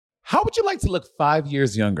How would you like to look 5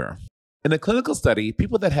 years younger? In a clinical study,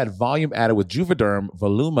 people that had volume added with Juvederm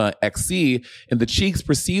Voluma XC in the cheeks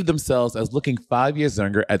perceived themselves as looking 5 years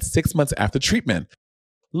younger at 6 months after treatment.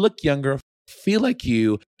 Look younger, feel like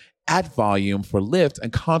you, add volume for lift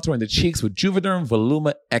and contour in the cheeks with Juvederm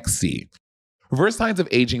Voluma XC. Reverse signs of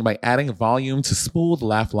aging by adding volume to smooth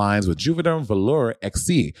laugh lines with Juvederm Volure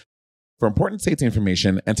XC. For important safety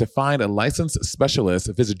information and to find a licensed specialist,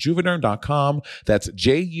 visit juvederm.com. That's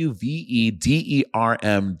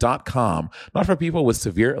JUVEDERM.com. Not for people with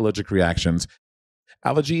severe allergic reactions,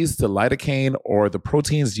 allergies to lidocaine, or the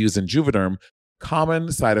proteins used in Juvederm.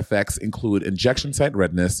 Common side effects include injection site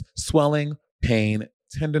redness, swelling, pain,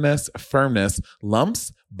 tenderness, firmness,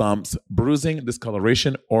 lumps, bumps, bruising,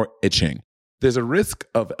 discoloration, or itching. There's a risk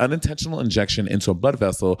of unintentional injection into a blood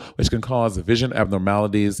vessel, which can cause vision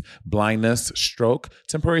abnormalities, blindness, stroke,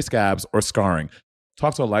 temporary scabs, or scarring.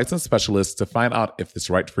 Talk to a licensed specialist to find out if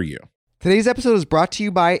it's right for you. Today's episode is brought to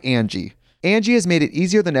you by Angie. Angie has made it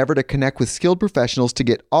easier than ever to connect with skilled professionals to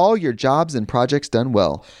get all your jobs and projects done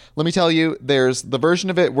well. Let me tell you, there's the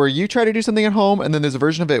version of it where you try to do something at home, and then there's a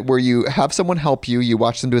version of it where you have someone help you, you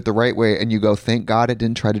watch them do it the right way, and you go, thank God I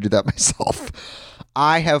didn't try to do that myself.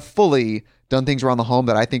 I have fully done things around the home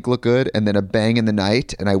that I think look good, and then a bang in the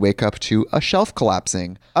night, and I wake up to a shelf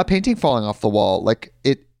collapsing, a painting falling off the wall.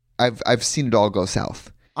 I've seen it all go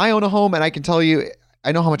south. I own a home, and I can tell you,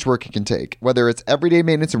 I know how much work it can take. Whether it's everyday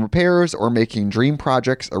maintenance and repairs or making dream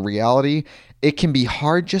projects a reality, it can be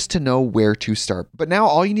hard just to know where to start. But now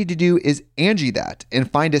all you need to do is Angie that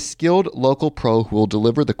and find a skilled local pro who will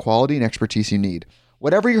deliver the quality and expertise you need.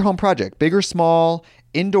 Whatever your home project, big or small,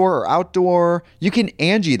 indoor or outdoor, you can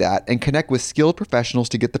Angie that and connect with skilled professionals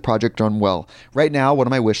to get the project done well. Right now, one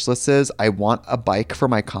of my wish lists is I want a bike for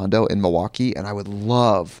my condo in Milwaukee, and I would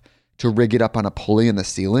love to rig it up on a pulley in the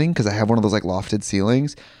ceiling because I have one of those like lofted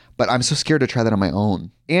ceilings, but I'm so scared to try that on my own.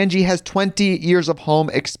 Angie has 20 years of home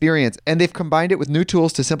experience, and they've combined it with new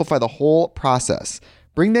tools to simplify the whole process.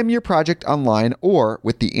 Bring them your project online or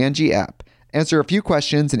with the Angie app. Answer a few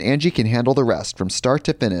questions and Angie can handle the rest from start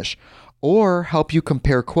to finish, or help you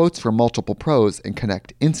compare quotes from multiple pros and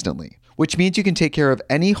connect instantly, which means you can take care of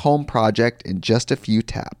any home project in just a few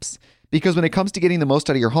taps. Because when it comes to getting the most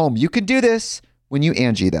out of your home, you can do this when you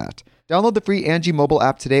Angie that. Download the free Angie mobile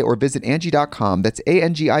app today or visit Angie.com. That's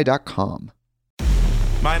ANGI.com.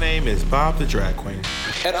 My name is Bob the Drag Queen.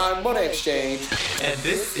 And I'm Money Exchange. And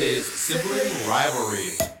this is Sibling Rivalry.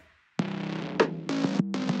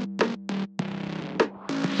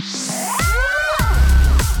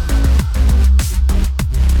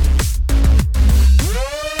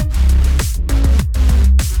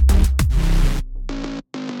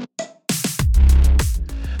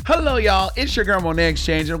 Hello, y'all. It's your girl, Monet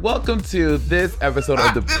Exchange, and welcome to this episode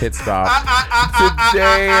of The Pit Stop.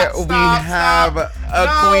 Today, we have a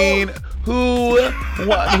queen who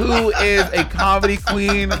is a comedy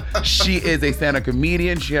queen. She is a stand-up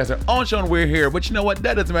comedian. She has her own show, and we're here. But you know what?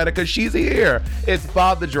 That doesn't matter because she's here. It's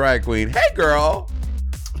Bob the Drag Queen. Hey, girl.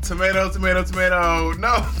 Tomato, tomato, tomato.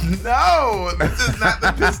 No, this is not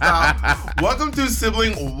The Pit Stop. Welcome to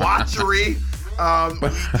Sibling Watchery. Y'all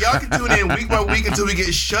can tune in week by week until we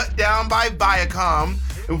get shut down by Viacom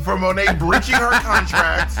for Monet breaching her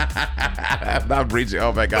contract. Not breaching.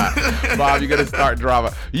 Oh my God, Bob, you're gonna start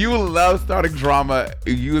drama. You love starting drama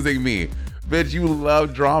using me, bitch. You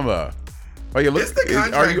love drama. Are you? It's the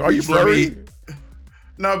contract. Are you blurry?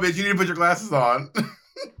 No, bitch. You need to put your glasses on.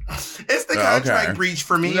 It's the contract breach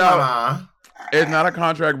for me, mama. It's not a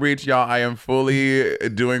contract breach, y'all. I am fully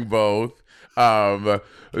doing both.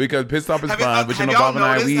 Because Pit Stop is fun, but you know, Bob and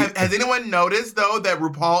I, has anyone noticed though that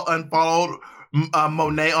RuPaul unfollowed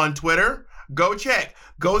Monet on Twitter? Go check.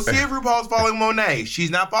 Go see if RuPaul's following Monet. She's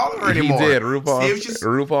not following her anymore. He did.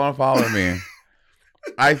 RuPaul unfollowed me.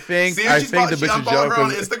 I think the bitch is jealous. Her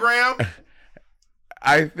on Instagram.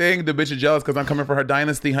 I think the bitch is jealous because I'm coming for her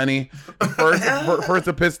dynasty, honey. First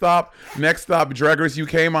a Pit Stop, next stop Drag Race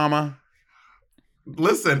UK, mama.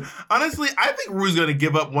 Listen, honestly, I think Ru's going to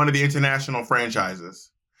give up one of the international franchises.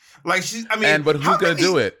 But who's going to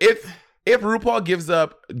do it? If RuPaul gives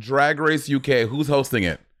up Drag Race UK, who's hosting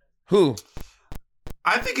it? Who?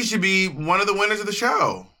 I think it should be one of the winners of the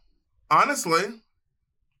show. Honestly.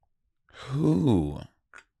 Who?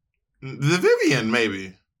 The Vivienne,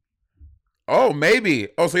 maybe. Oh, maybe.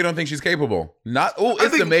 Oh, so you don't think she's capable?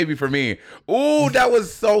 It's the maybe for me. Oh, that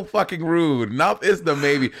was so fucking rude. It's the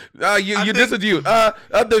maybe. This is you.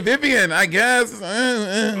 The Vivienne, I guess.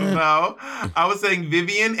 No, I was saying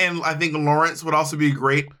Vivienne, and I think Lawrence would also be a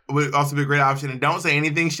great option. And don't say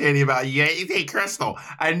anything shady about you say Crystal.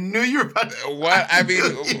 I knew you were about to. What? I mean,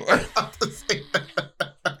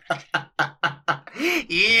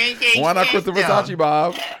 Why not Krista Versace,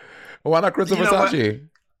 Bob? Why not Krista Versace?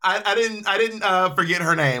 I didn't forget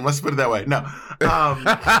her name. Let's put it that way. No, I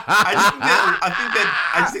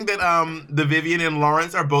just think that the Vivian and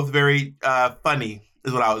Lawrence are both very funny.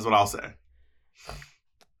 Is what I'll say.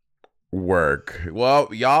 Work. Well,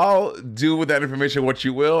 y'all do with that information what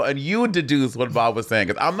you will, and you deduce what Bob was saying.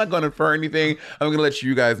 Because I'm not going to infer anything. I'm going to let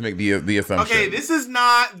you guys make the assumption. Okay, this is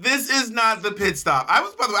not the pit stop. By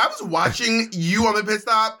the way, I was watching you on the pit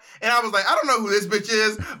stop, and I was like, I don't know who this bitch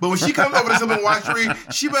is, but when she comes over to Sibling Watchery,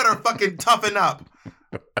 she better fucking toughen up.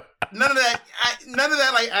 None of that.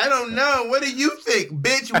 Like, I don't know. What do you think,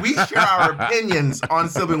 bitch? We share our opinions on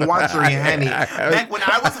Sibling Watchery, honey. Back when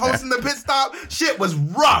I was hosting the pit stop, shit was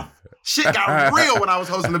rough. Shit got real when I was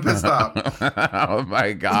hosting the pit stop. Oh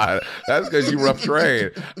my God. That's because you rough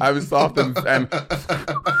trade. I was soft and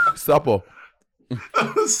supple.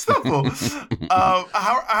 Supple.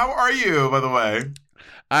 How are you, by the way?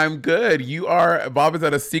 I'm good. Bob is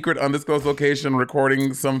at a secret undisclosed location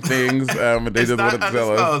recording some things. They just wanted to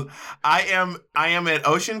tell us. I am at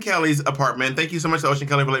Ocean Kelly's apartment. Thank you so much to Ocean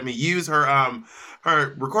Kelly for letting me use her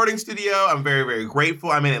recording studio. I'm very, very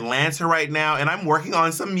grateful. I'm in Atlanta right now, and I'm working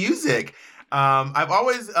on some music. I've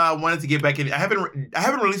always wanted to get back in. I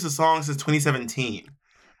haven't released a song since 2017.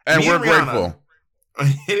 And we're grateful.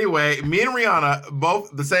 Anyway, me and Rihanna,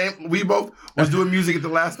 both the same. We both was doing music at the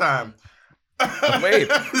last time. Wait,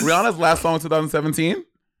 Rihanna's last song was 2017?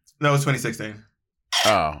 No, it was 2016.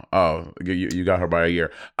 Oh, you got her by a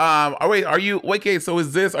year. Are you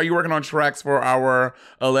working on tracks for our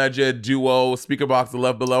alleged duo Speakerbox The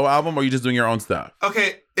Love Below album, or are you just doing your own stuff?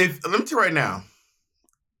 Okay, let me tell you right now.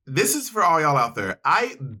 This is for all y'all out there.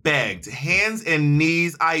 I begged, hands and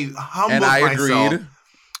knees. I humbled myself. Agreed.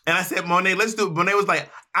 And I said, Monet, let's do it. Monet was like,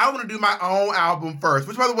 I want to do my own album first.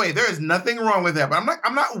 Which, by the way, there is nothing wrong with that. But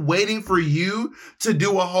I'm not waiting for you to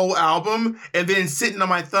do a whole album and then sitting on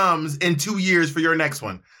my thumbs in 2 years for your next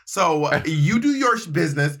one. So you do your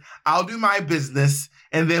business, I'll do my business,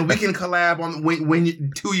 and then we can collab on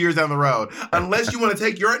when 2 years down the road. Unless you want to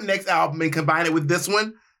take your next album and combine it with this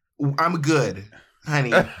one, I'm good.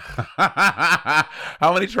 Honey.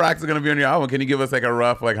 How many tracks are going to be on your album? Can you give us like a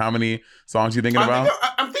rough, like how many songs you thinking about?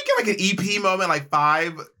 I'm thinking like an EP moment, like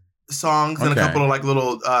 5 songs and a couple of like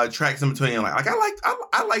little tracks in between. Like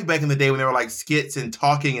I like back in the day when there were like skits and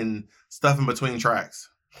talking and stuff in between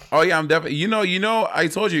tracks. Oh yeah, I'm definitely. You know. I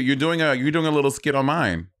told you you're doing a little skit on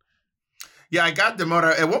mine. Yeah, I got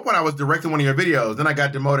demoted. At one point, I was directing one of your videos. Then I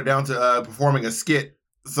got demoted down to performing a skit.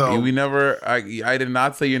 So I did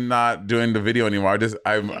not say you're not doing the video anymore. Getting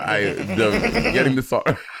the song.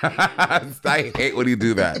 I hate when you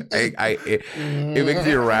do that. It makes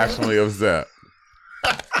me irrationally upset.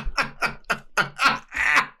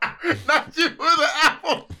 Not you with the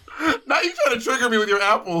apple. Not you trying to trigger me with your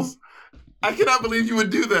apples. I cannot believe you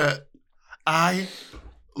would do that. I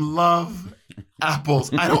love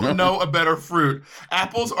apples. I don't know a better fruit.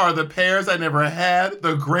 Apples are the pears I never had,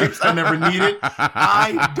 the grapes I never needed.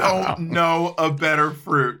 I don't know a better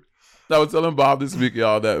fruit. I was telling Bob this week,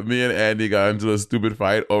 y'all, that me and Andy got into a stupid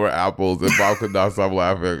fight over apples, and Bob could not stop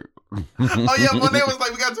laughing. Oh yeah, one day was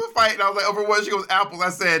like, we got to a fight, and I was like, over what? She goes, apples. I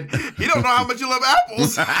said, he don't know how much you love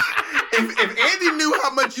apples. If Andy knew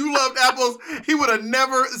how much you loved apples, he would have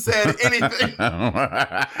never said anything.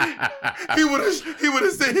 He would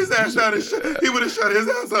have sit his ass down and he would have shut his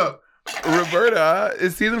ass up. Roberta,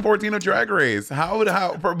 it's season 14 of Drag Race.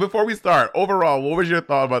 Before we start, overall, what was your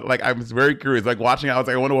thought about? Like, I'm very curious. Like watching, I was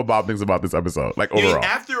like, I wonder what Bob thinks about this episode. Like overall,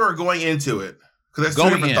 after or going into it, because there's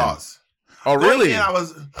two different thoughts. Oh, really?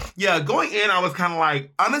 Going in, I was kind of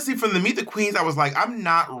like, honestly, from the Meet the Queens, I was like, I'm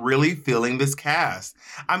not really feeling this cast.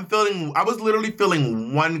 I was literally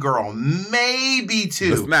feeling one girl, maybe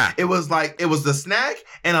two. The snack. It was the snack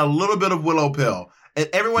and a little bit of Willow Pill. And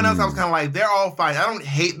everyone else, I was kind of like, they're all fine. I don't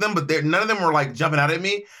hate them, but none of them were like jumping out at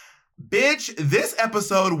me. Bitch, this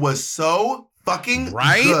episode was so fucking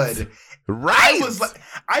good. Right.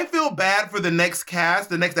 I feel bad for the next cast,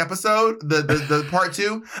 the next episode, the part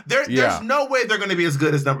 2. There's no way they're going to be as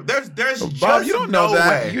good as number. There's Bob, just you don't no know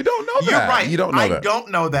that. way. You don't know that. You're right. You don't know that. I don't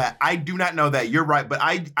know that. I do not know that. You're right. But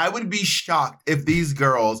I would be shocked if these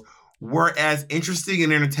girls were as interesting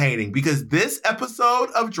and entertaining, because this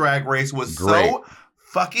episode of Drag Race was so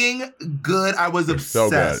fucking good. I was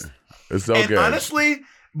obsessed. It's so good. And honestly,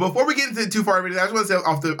 before we get into it too far, I just want to say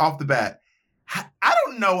off the bat, I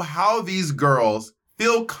don't know how these girls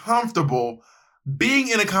feel comfortable being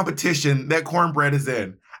in a competition that Cornbread is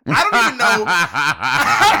in. I don't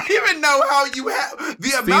even know how you have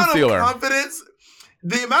the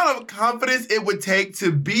amount of confidence it would take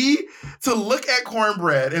to look at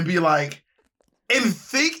Cornbread and be like, and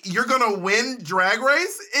think you're going to win Drag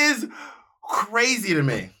Race is crazy to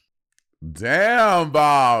me. Damn,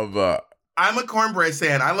 Bob. I'm a cornbread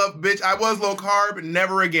fan. I was low carb,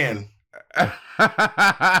 never again.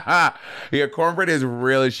 Yeah, cornbread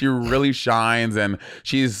she really shines, and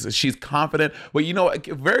she's confident. But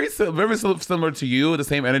very similar to you, the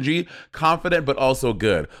same energy, confident but also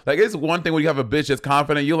good. Like, it's one thing when you have a bitch that's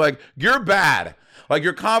confident, you're like, you're bad. Like,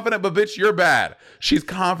 you're confident, but bitch, you're bad. She's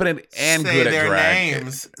confident and good at drag.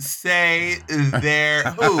 Say their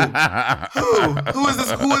names. Who is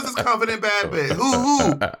this? Who is this confident bad bitch?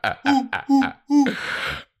 Who?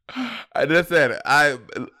 Listen,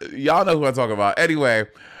 y'all know who I'm talking about. Anyway,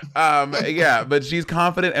 yeah, but she's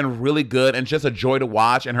confident and really good, and just a joy to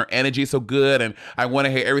watch. And her energy is so good, and I want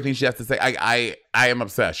to hear everything she has to say. I am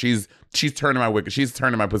obsessed. She's turning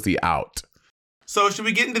my pussy out. So should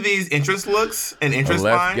we get into these entrance looks and entrance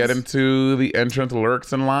lines? Let's get into the entrance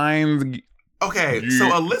lurks and lines. Okay, so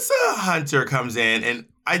Alyssa Hunter comes in, and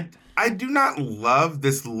I do not love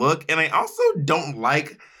this look, and I also don't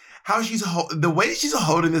like how the way she's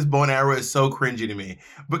holding this bow and arrow is so cringy to me,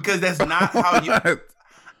 because that's not how you.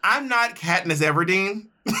 I'm not Katniss Everdeen,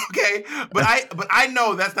 okay, but I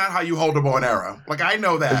know that's not how you hold a bow and arrow. Like, I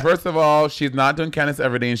know that. First of all, she's not doing Katniss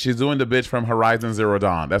Everdeen. She's doing the bitch from Horizon Zero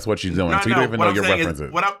Dawn. That's what she's doing. So you don't even know your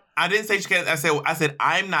references. I didn't say she can't. I said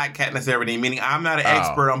I'm not Katniss Everdeen, meaning I'm not an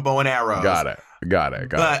expert on bow and arrows. Got it.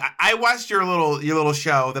 But I watched your little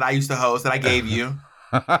show that I used to host that I gave you.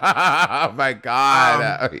 Oh my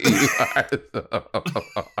God.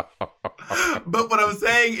 But what I'm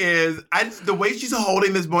saying is, the way she's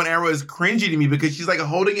holding this bow and arrow is cringy to me, because she's like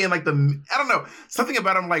holding it in like I don't know, something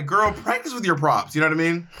about it. I'm like, girl, practice with your props. You know what I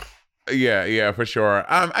mean? Yeah, for sure.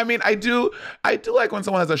 I mean, I do like when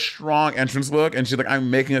someone has a strong entrance look and she's like,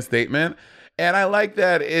 I'm making a statement. And I like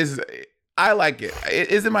that I like it.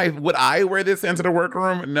 Would I wear this into the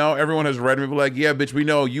workroom? No, everyone has read me, but like, yeah, bitch, we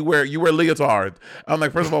know you wear leotard. I'm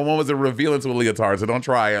like, first of all, one was a reveal into a leotard, so don't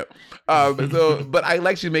try it. But I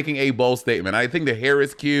like she's making a bold statement. I think the hair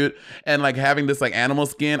is cute, and like having this like animal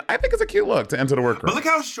skin, I think it's a cute look to enter the workroom. But look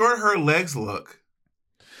how short her legs look.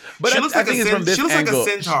 But she looks like a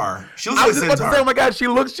centaur. She looks I like was a just about to centaur. say, oh my God, she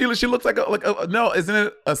looks like a no, isn't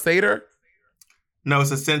it a satyr? No,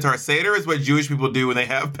 it's a centaur. Satyr is what Jewish people do when they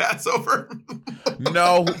have Passover.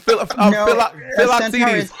 No, a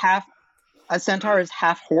centaur is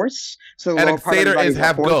half horse, so and a satyr is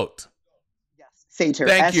half goat. Yes, satyr.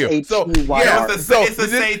 Thank you. So it's a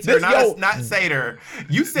satyr, not satyr.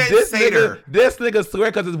 You said satyr. This nigga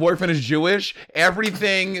swear because his boyfriend is Jewish.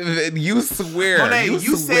 Everything you swear. Monet,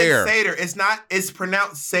 you said satyr. It's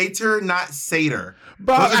pronounced satyr, not satyr.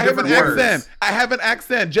 But I have an accent. I have an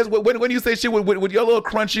accent. Just when you say shit with your little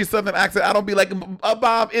crunchy southern accent, I don't be like,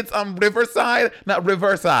 Bob, it's Riverside, not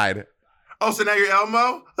Riverside. Oh, so now you're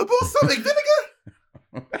Elmo? The balsamic vinegar?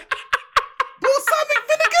 Balsamic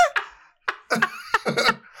vinegar?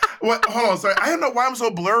 What? Hold on, sorry. I don't know why I'm so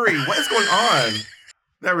blurry. What is going on?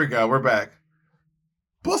 There we go. We're back.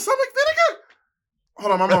 Balsamic vinegar?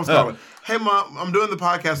 Hold on, my mom's calling. Hey, Mom, I'm doing the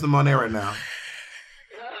podcast with Monet right now.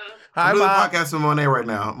 I'm doing the podcast with Monet right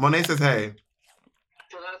now. Monet says, hey.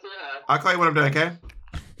 I'll call you when I'm done, okay?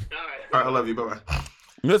 All right, I love you. Bye-bye.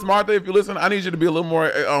 Miss Martha, if you listen, I need you to be a little more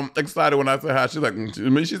excited when I say hi. She's like,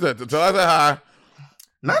 she said, tell her I say hi.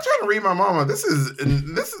 Not trying to read my mama. This is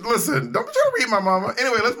listen, don't be trying to read my mama.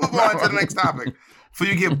 Anyway, let's move on to the next topic before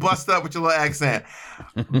you get bust up with your little accent.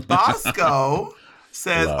 Bosco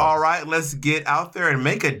says, all right, let's get out there and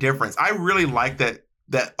make a difference. I really like that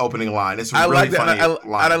opening line. It's really like funny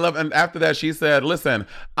line. And after that, she said, listen,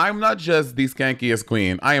 I'm not just the skankiest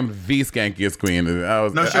queen. I am the skankiest queen.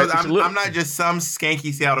 I'm not just some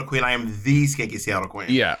skanky Seattle queen. I am the skanky Seattle queen.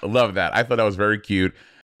 Yeah, love that. I thought that was very cute.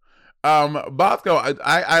 Bosco,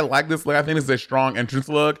 I like this look. I think this is a strong entrance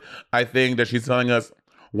look. I think that she's telling us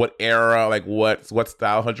what era, like what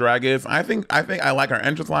style her drag is. I think I like her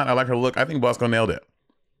entrance line. I like her look. I think Bosco nailed it.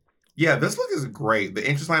 Yeah, this look is great. The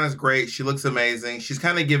entrance line is great. She looks amazing. She's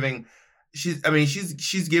kind of giving,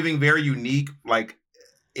 she's giving very unique like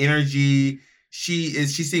energy. She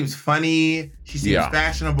seems funny. She seems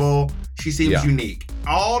fashionable. She seems unique.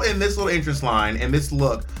 All in this little entrance line and this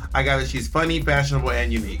look, I got that she's funny, fashionable,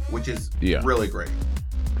 and unique, which is really great.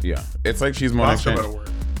 Yeah, it's like she's more exchange.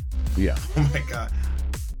 Yeah. Oh my God.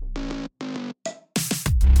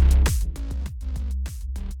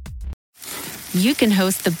 You can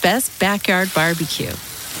host the best backyard barbecue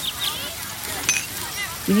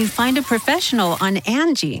when you find a professional on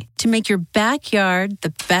Angie to make your backyard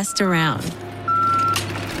the best around.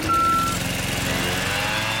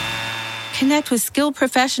 Connect with skilled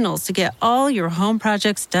professionals to get all your home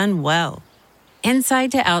projects done well.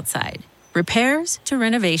 Inside to outside, repairs to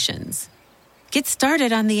renovations. Get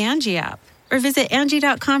started on the Angie app or visit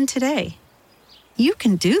Angie.com today. You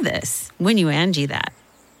can do this when you Angie that.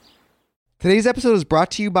 Today's episode is brought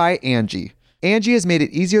to you by Angie. Angie has made it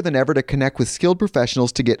easier than ever to connect with skilled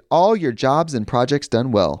professionals to get all your jobs and projects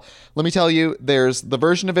done well. Let me tell you, there's the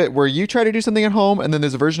version of it where you try to do something at home, and then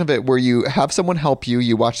there's a version of it where you have someone help you,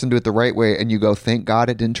 you watch them do it the right way, and you go, thank God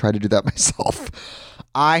I didn't try to do that myself.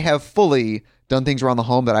 I have fully done things around the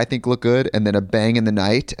home that I think look good, and then a bang in the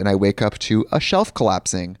night, and I wake up to a shelf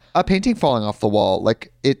collapsing, a painting falling off the wall.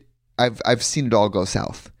 I've seen it all go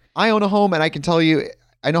south. I own a home, and I can tell you,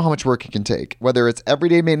 I know how much work it can take. Whether it's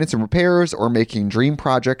everyday maintenance and repairs or making dream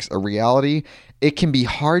projects a reality, it can be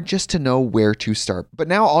hard just to know where to start. But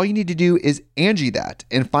now all you need to do is Angie that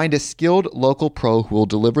and find a skilled local pro who will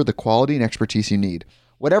deliver the quality and expertise you need.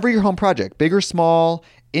 Whatever your home project, big or small,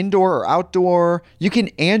 indoor or outdoor, you can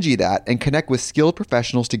Angie that and connect with skilled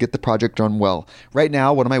professionals to get the project done well. Right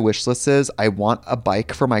now, one of my wish lists is I want a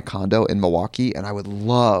bike for my condo in Milwaukee, and I would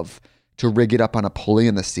love to rig it up on a pulley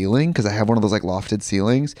in the ceiling because I have one of those like lofted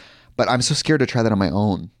ceilings, but I'm so scared to try that on my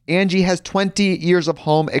own. Angie has 20 years of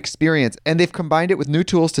home experience, and they've combined it with new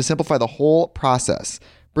tools to simplify the whole process.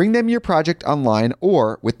 Bring them your project online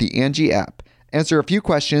or with the Angie app. Answer a few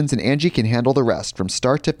questions and Angie can handle the rest from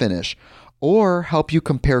start to finish, or help you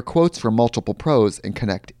compare quotes from multiple pros and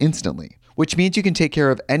connect instantly, which means you can take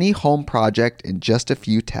care of any home project in just a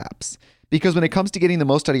few taps. Because when it comes to getting the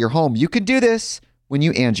most out of your home, you can do this when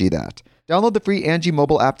you Angie that. Download the free Angie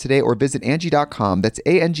mobile app today or visit Angie.com. That's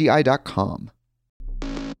ANGI.com.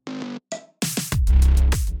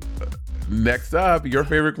 Next up, your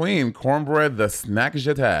favorite queen, Cornbread, the snack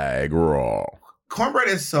jetag girl. Cornbread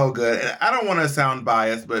is so good. And I don't want to sound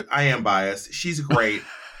biased, but I am biased. She's great.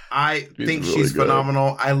 I think really she's good.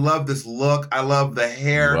 phenomenal. I love this look. I love the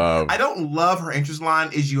hair. I don't love her interest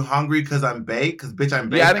line, is you hungry because I'm baked? Because, bitch, I'm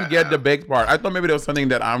baked. Yeah, I didn't get the baked part. I thought maybe there was something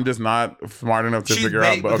that I'm just not smart enough to figure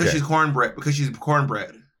out. But because she's cornbread. Because she's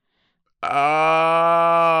cornbread.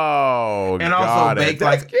 Oh, and also baked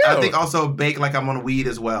like cute. I think also baked like I'm on weed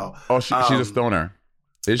as well. Oh, she's a stoner.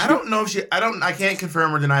 Is she? I don't know if she. I can't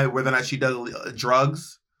confirm or deny whether or not she does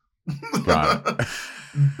drugs. Got it.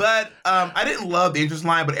 But I didn't love the interest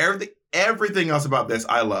line, but everything else about this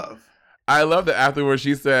I love. I love that afterwards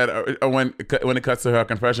she said when it cuts to her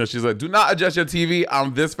confession, she's like, "Do not adjust your TV.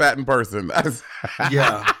 I'm this fat in person."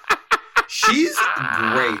 Yeah, she's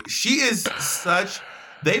great. She is such.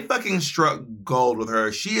 They fucking struck gold with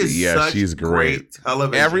her. She is she's great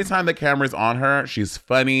television. Every time the camera's on her, she's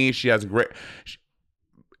funny. She has great.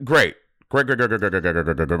 Great.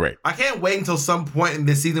 I can't wait until some point in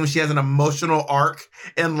this season when she has an emotional arc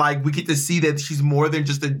and like we get to see that she's more than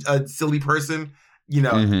just a silly person. You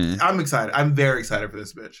know, I'm excited. I'm very excited for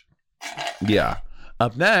this bitch. Yeah.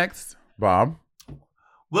 Up next, Bob.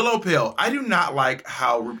 Willow Pill. I do not like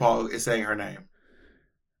how RuPaul is saying her name.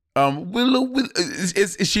 Willow,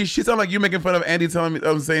 she sounds like you making fun of Andy telling me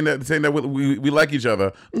saying that we like each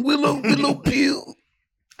other. Willow Pill.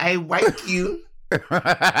 I like you.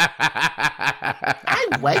 I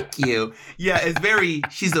like you. Yeah, it's very.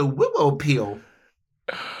 She's a willow peel.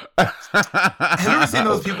 Have you ever seen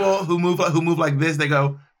those people who move like this? They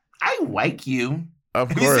go, "I like you."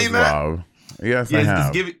 Of course, Bob. Yes, I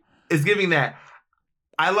have. It's giving that.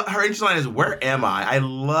 Her interest line is "Where am I?" I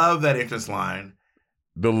love that interest line.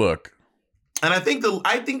 The look. And I think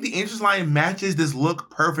the interest line matches this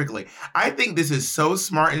look perfectly. I think this is so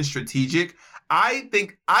smart and strategic. I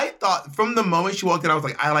thought from the moment she walked in, I was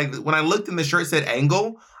like, I like when I looked in the shirt said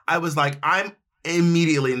angle, I was like, I'm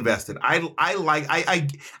immediately invested. I don't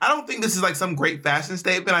think this is like some great fashion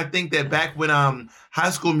statement. I think that back when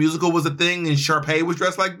High School Musical was a thing and Sharpay was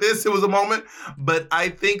dressed like this, it was a moment. But I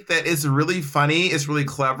think that it's really funny, it's really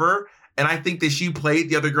clever, and I think that she played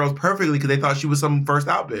the other girls perfectly because they thought she was some first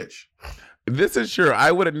out bitch. This is true.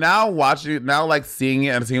 I would have now watched it, now like seeing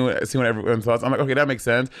it and seeing what everyone thought. I'm like, okay, that makes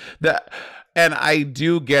sense. And I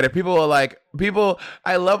do get it. People are like,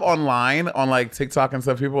 I love online on like TikTok and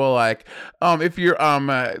stuff. People are like, if you're,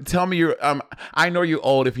 tell me you're, I know you're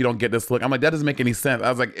old if you don't get this look. I'm like, that doesn't make any sense. I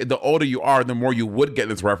was like, the older you are, the more you would get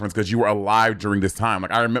this reference because you were alive during this time.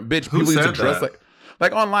 Like I remember, bitch, people used to dress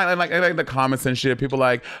like online and like the comments and shit. People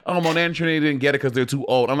like, oh, Monet and Trinity didn't get it because they're too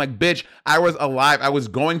old. I'm like, bitch, I was alive. I was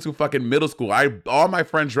going to fucking middle school. All my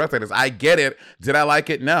friends dressed like this. I get it. Did I like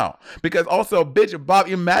it? No. Because also, bitch, Bob,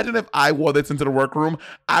 imagine if I wore this into the workroom.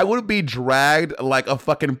 I would be dragged like a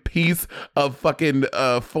fucking piece of fucking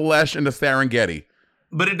flesh in the Serengeti.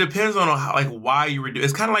 But it depends on how, like, why you were doing.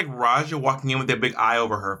 It's kind of like Raja walking in with that big eye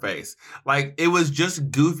over her face. Like, it was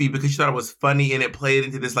just goofy because she thought it was funny and it played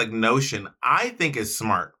into this like notion. I think it's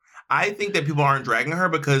smart. I think that people aren't dragging her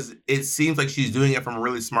because it seems like she's doing it from a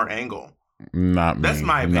really smart angle. Not me. That's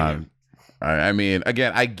my opinion. I mean,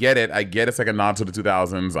 again, I get it. I get it's like a nod to the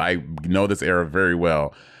 2000s. I know this era very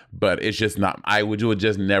well. But it's just not. I would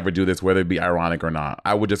just never do this, whether it be ironic or not.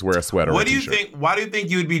 I would just wear a sweater. What or a do you t-shirt. think? Why do you think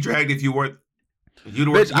you would be dragged if you wore? You'd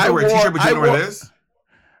wear a t-shirt, but you wouldn't wear this?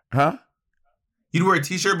 Huh? You'd wear a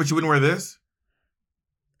t-shirt, but you wouldn't wear this?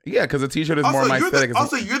 Yeah, because a t-shirt is more my aesthetic.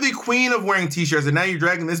 Also, you're the queen of wearing t-shirts, and now you're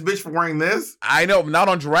dragging this bitch for wearing this? I know, not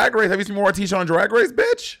on Drag Race. Have you seen me wear a t-shirt on Drag Race,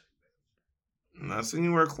 bitch? I've seen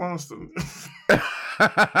you wear clothes to me.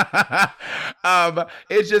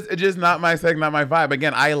 It's just not my aesthetic, not my vibe.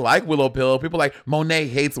 Again, I like Willow Pill. People like Monet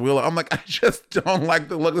hates Willow. I'm like, I just don't like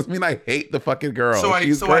the look. Doesn't mean I hate the fucking girl. So why do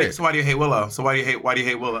you hate Willow? Why do you hate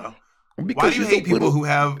Willow? Because why do you hate people who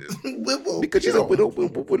have because she's a Willow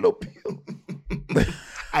Pill.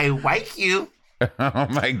 I like you. Oh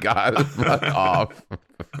my God, fuck off.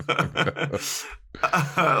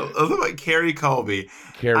 Look like Carrie Colby.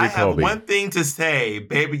 I have one thing to say,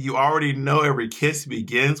 baby. You already know every kiss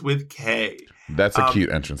begins with K. That's a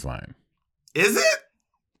cute entrance line. Is it?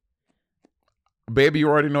 Baby, you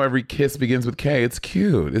already know every kiss begins with K. It's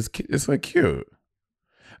cute. It's like cute.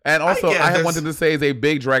 And also, I have one thing to say as a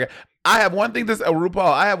big drag. I have one thing to say,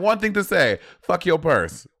 RuPaul. I have one thing to say. Fuck your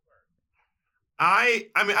purse. I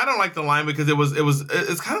mean, I don't like the line because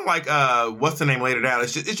it's kind of like what's the name later down.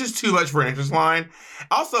 It's just too much for an entrance line.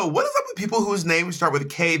 Also, what is up with people whose names start with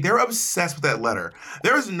K? They're obsessed with that letter.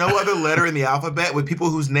 There is no other letter in the alphabet with people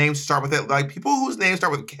whose names start with that. Like people whose names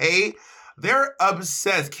start with K, they're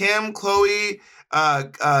obsessed. Kim, Chloe,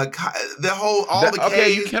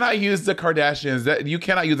 Okay, you cannot use the Kardashians. That you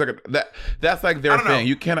cannot use that. That's like their thing.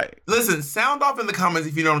 You cannot listen. Sound off in the comments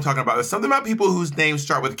if you know what I'm talking about. There's something about people whose names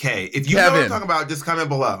start with K. If you know what I'm talking about, just comment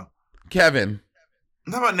below. Kevin.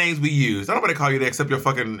 I'm talking about names we use. I don't want to call you that except your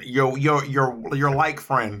fucking your like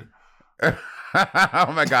friend.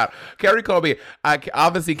 Oh my God, Carrie Colby.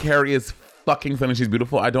 Obviously, Carrie is fucking stunning. She's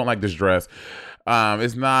beautiful. I don't like this dress.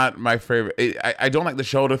 It's not my favorite. I don't like the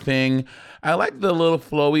shoulder thing. I like the little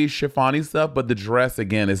flowy, chiffony stuff, but the dress,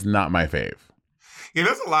 again, is not my fave. Yeah,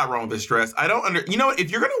 there's a lot wrong with this dress. You know what? If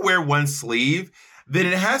you're going to wear one sleeve, then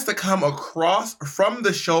it has to come across from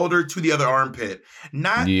the shoulder to the other armpit.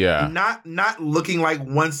 Not looking like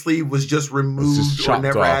one sleeve was just removed or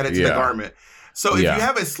never added to the garment. So if you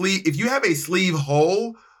have a sleeve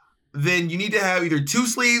hole, then you need to have either two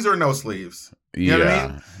sleeves or no sleeves. You know what I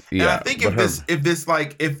mean? Yeah. And I think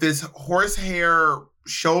if this horsehair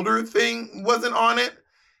shoulder thing wasn't on it,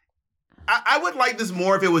 I would like this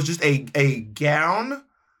more if it was just a gown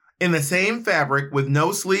in the same fabric with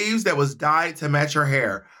no sleeves that was dyed to match her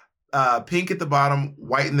hair. Pink at the bottom,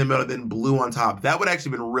 white in the middle, then blue on top. That would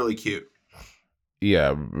actually been really cute.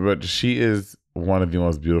 Yeah, but she is one of the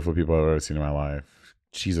most beautiful people I've ever seen in my life.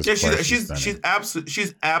 Jesus Christ, she's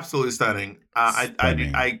absolutely stunning.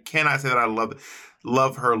 I cannot say that I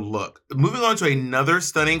love her look. Moving on to another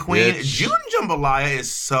stunning queen, June Jambalaya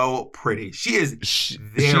is so pretty. She's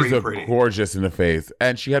pretty. Gorgeous in the face,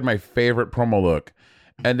 and she had my favorite promo look.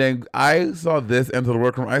 And then I saw this into the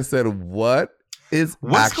workroom. I said, "What's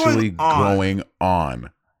actually going on?"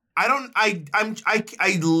 I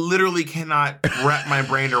literally cannot wrap my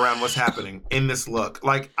brain around what's happening in this look.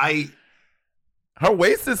 Her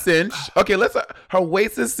waist is cinched. Okay, her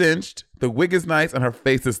waist is cinched. The wig is nice, and her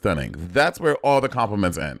face is stunning. That's where all the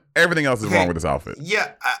compliments end. Everything else is wrong with this outfit.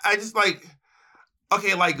 Yeah, I just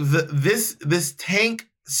this tank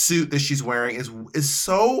suit that she's wearing is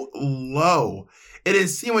so low. It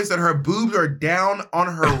insinuates that her boobs are down on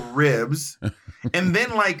her ribs, and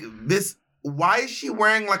then this. Why is she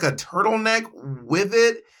wearing a turtleneck with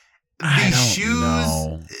it? These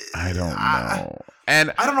shoes. I don't know.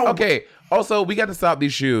 And I don't know. Okay. Also, we got to stop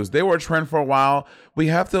these shoes. They were a trend for a while. We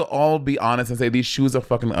have to all be honest and say these shoes are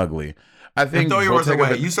fucking ugly. I think. Throw your words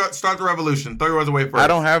away. You start the revolution. Throw your words away first. I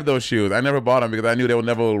don't have those shoes. I never bought them because I knew they would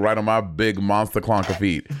never ride on my big monster clonker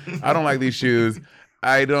feet. I don't like these shoes.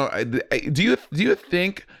 I don't. Do you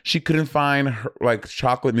think she couldn't find her,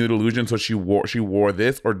 chocolate nude illusion, so she wore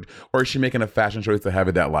this, or is she making a fashion choice to have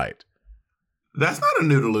it that light? That's not a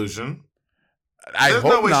nude illusion. There's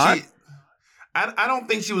hope no not. I don't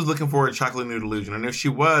think she was looking for a chocolate nude illusion, and if she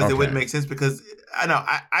was, it wouldn't make sense because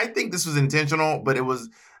I think this was intentional, but it was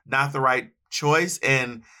not the right choice,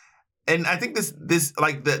 and I think this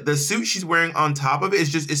the suit she's wearing on top of it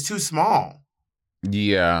is too small.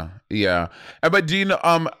 Yeah. But do you know?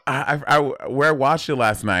 Where I watched it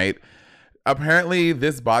last night, apparently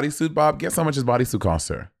this bodysuit, Bob, guess how much his bodysuit costs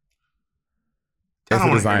her? It's a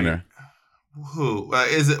designer. Who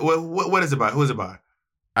is it? What is it by? Who is it by?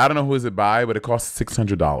 I don't know who is it by, but it costs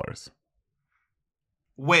 $600.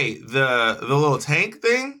 Wait, the little tank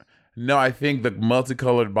thing? No, I think the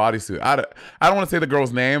multicolored bodysuit. I don't want to say the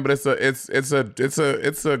girl's name, but it's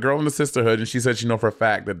a girl in the sisterhood, and she said she know for a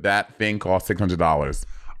fact that thing costs $600.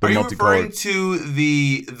 Are you referring to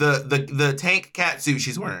the tank cat suit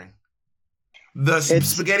she's wearing? The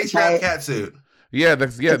spaghetti strap cat suit. Yeah,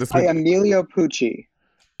 it's by Emilio Pucci.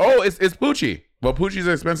 Oh, it's Pucci. Well, Pucci's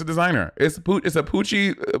an expensive designer. It's a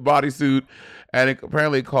Pucci bodysuit, and it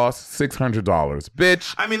apparently costs $600.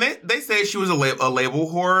 Bitch. I mean, they say she was a label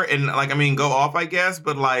whore, and like, I mean, go off, I guess,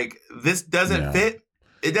 but like, this doesn't fit.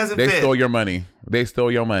 It doesn't fit. They stole your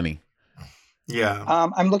money. Yeah.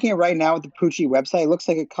 I'm looking at right now at the Pucci website. It looks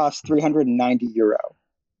like it costs €390.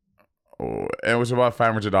 Oh, and it was about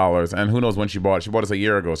 $500. And who knows when she bought it? She bought it a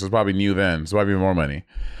year ago, so it's probably new then. So probably more money.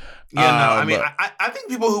 Yeah, no, I mean, I think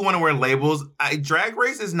people who want to wear labels, Drag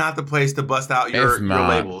Race is not the place to bust out your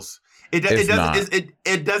labels. It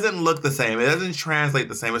doesn't look the same. It doesn't translate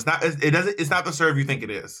the same. It's not the serve you think it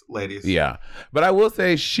is, ladies. Yeah. But I will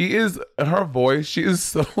say her voice, she is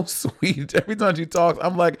so sweet. Every time she talks,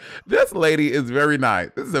 I'm like, this lady is very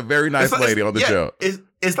nice. This is a very nice lady on the show.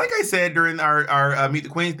 It's like I said during our Meet the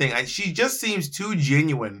Queen thing. She just seems too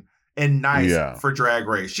genuine and nice for Drag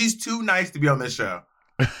Race. She's too nice to be on this show.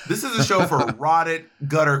 This is a show for rotted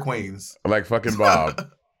gutter queens. Like fucking Bob.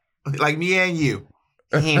 Like me and you.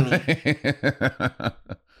 Shall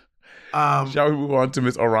we move on to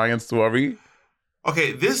Miss Orion's story?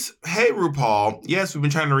 Okay, hey RuPaul, yes, we've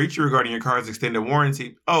been trying to reach you regarding your car's extended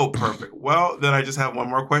warranty. Oh, perfect. Well, then I just have one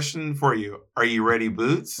more question for you. Are you ready,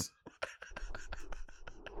 Boots?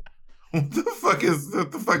 What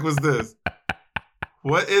the fuck was this?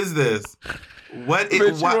 What is this? Bitch,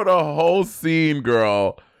 you wrote a whole scene,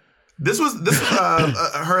 girl. This was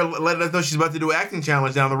her letting us know she's about to do an acting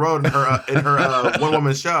challenge down the road in her one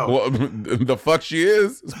woman show. Well, the fuck she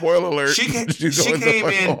is. Spoiler alert. She came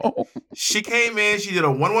in. She did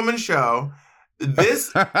a one woman show.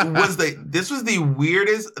 This was the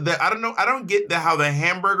weirdest. I don't get how the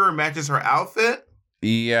hamburger matches her outfit.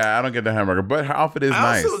 Yeah, I don't get the hamburger, but her outfit is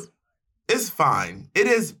nice. It's fine. It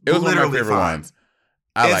was one of my favorite ones.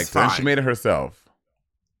 I liked it. And she made it herself.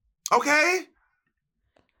 Okay.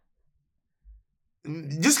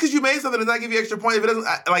 Just because you made something does not give you extra points. If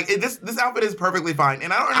it doesn't, this outfit is perfectly fine,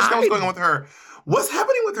 and I don't understand what's going on with her. What's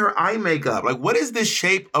happening with her eye makeup? Like, what is the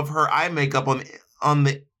shape of her eye makeup on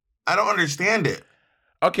the? I don't understand it.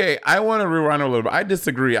 Okay, I want to rewind a little bit. I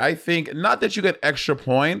disagree. I think not that you get extra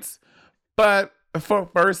points, but for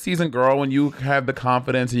first season girl, when you have the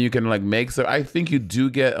confidence and you can like make so, I think you do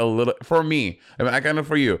get a little. For me, I mean, I kind of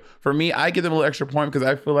for you. For me, I give them a little extra point because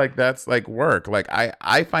I feel like that's like work. Like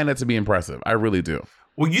I find that to be impressive. I really do.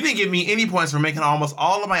 Well, you didn't give me any points for making almost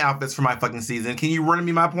all of my outfits for my fucking season. Can you run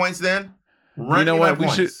me my points then? You know what?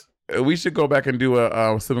 We should go back and do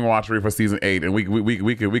a Sibling Watchery for season 8, and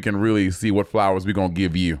we can really see what flowers we're gonna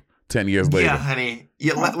give you 10 years later. Yeah, honey.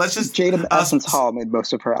 Yeah, let's just. Jada Essence Hall made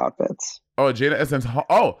most of her outfits. Oh, Jada Essence Hall.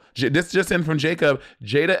 Oh, this just in from Jacob.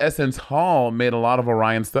 Jada Essence Hall made a lot of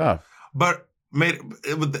Orion stuff. But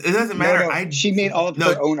it doesn't matter. No, she made all of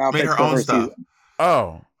her own outfits. Made her own stuff. Season.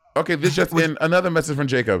 Oh. Okay, this just in another message from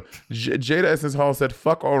Jacob. Jada Essence Hall said,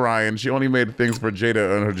 "Fuck Orion." She only made things for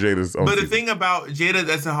Jada and her Jada's own. But the season. Thing about Jada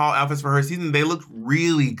Essence Hall outfits for her season, they look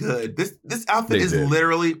really good. This outfit is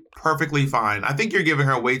literally perfectly fine. I think you're giving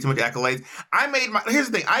her way too much accolades. Here's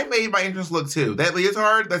the thing. I made my entrance look too. That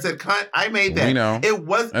leotard that said "cunt," I made that. We know. It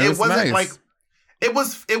wasn't nice. like it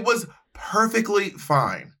was perfectly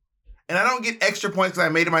fine. And I don't get extra points because I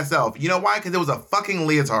made it myself. You know why? Because it was a fucking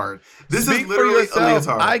leotard. This is literally a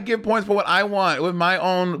leotard. I give points for what I want with my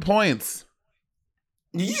own points.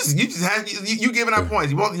 You giving out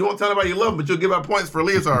points. You won't tell anybody you love him, but you'll give out points for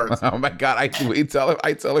leotards. Oh my god! I tell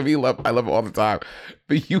him I love him all the time.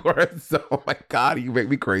 But you are so. Oh my god! You make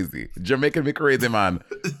me crazy. You're making me crazy, man.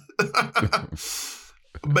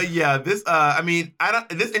 But yeah, this.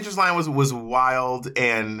 This interest line was wild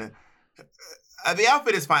and. The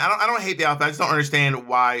outfit is fine. I don't hate the outfit. I just don't understand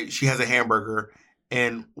why she has a hamburger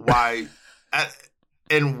and why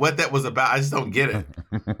and what that was about. I just don't get it.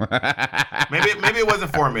 Maybe it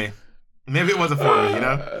wasn't for me. Maybe it wasn't for me, you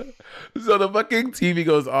know? So the fucking TV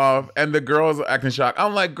goes off and the girls are acting shocked.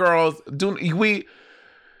 I'm like, girls, it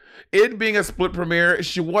being a split premiere,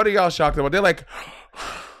 what are y'all shocked about? They're like,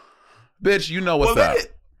 bitch, you know what's up.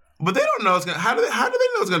 But they don't know it's gonna. How do they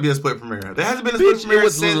know it's gonna be a split premiere? There hasn't been a split premiere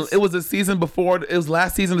since. It was a season before. It was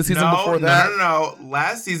last season. The season before that. No.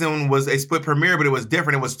 Last season was a split premiere, but it was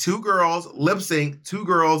different. It was 2 girls lip sync, 2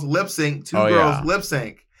 girls lip sync, 2 girls lip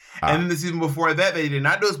sync. And then the season before that, they did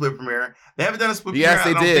not do a split premiere. They haven't done a split premiere. Yes,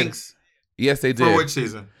 they did. Yes, they did. For which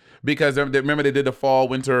season? Because remember they did the fall,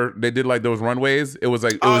 winter. They did like those runways. It was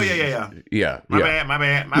like. Yeah. My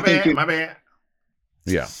bad.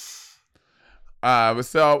 Yeah.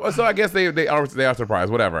 So I guess they are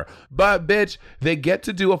surprised, whatever. But bitch, they get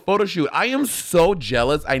to do a photo shoot. I am so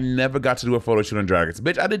jealous. I never got to do a photo shoot on Drag Race.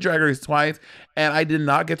 Bitch, I did Drag Race twice, and I did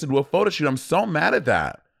not get to do a photo shoot. I'm so mad at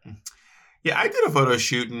that. Yeah, I did a photo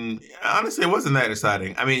shoot, and honestly, it wasn't that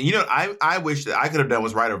exciting. I mean, I wish that I could have done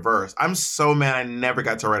was write a verse. I'm so mad I never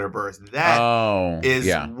got to write a verse. They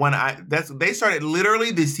started literally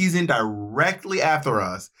the season directly after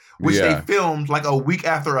us, which they filmed like a week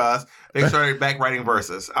after us. They started back writing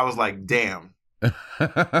verses. I was like, damn.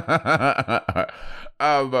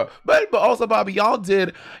 But also, Bobby, y'all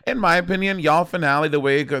did, in my opinion, y'all finale the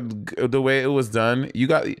way it was done. You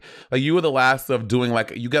got like you were the last of doing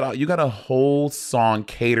like you got a whole song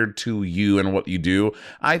catered to you and what you do.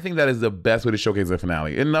 I think that is the best way to showcase the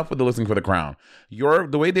finale. Enough with the listening for the crown.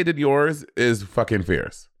 The way they did yours is fucking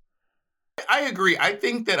fierce. I agree. I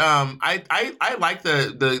think that I like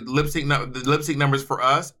the lip sync numbers for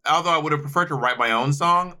us. Although I would have preferred to write my own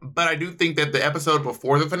song, but I do think that the episode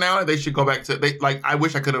before the finale they should go back to I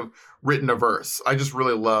wish I could have written a verse. I just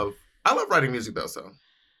really love writing music though. So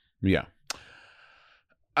yeah.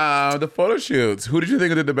 The photo shoots. Who did you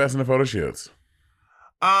think did the best in the photo shoots?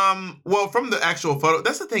 Well, from the actual photo,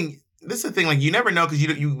 that's the thing. This is the thing, like you never know because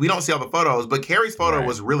we don't see all the photos, but Carrie's photo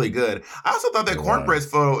was really good. I also thought that Cornbread's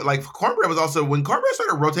photo, like Cornbread was also, when Cornbread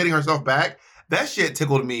started rotating herself back, that shit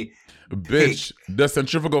tickled me. Bitch, the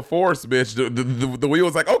centrifugal force, bitch. The wheel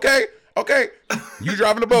was like, okay, you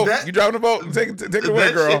driving the boat. Take it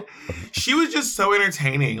away, girl. Shit, she was just so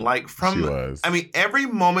entertaining. Like she was. I mean, every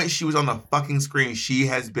moment she was on the fucking screen, she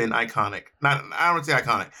has been iconic. I don't want to say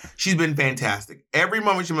iconic. She's been fantastic. Every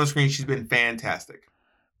moment she's on the screen, she's been fantastic.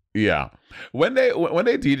 Yeah, when they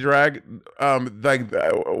de-drag,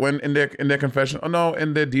 when in their confession,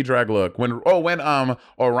 in their de-drag look, when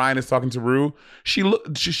Orion is talking to Rue, she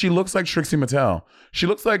looks like Trixie Mattel. She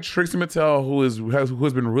looks like Trixie Mattel who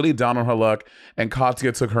has been really down on her luck, and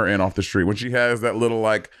Katya took her in off the street when she has that little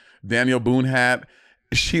like Daniel Boone hat.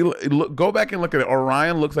 Go back and look at it.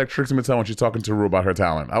 Orion looks like Trixie Mattel when she's talking to Rue about her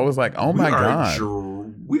talent. I was like, oh my god,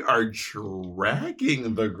 we are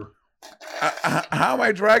dragging the. How am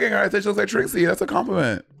I dragging her? I said she looks like Trixie. That's a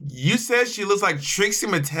compliment. You said she looks like Trixie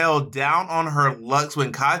Mattel down on her lucks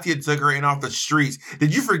when Katya took her in off the streets.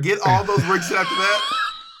 Did you forget all those words you said after that?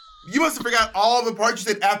 You must have forgot all the parts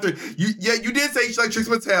you said after. You did say she's like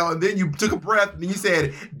Trixie Mattel, and then you took a breath and you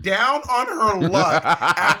said down on her luck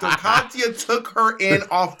after Katya took her in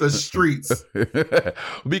off the streets.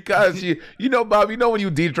 Because Bob, when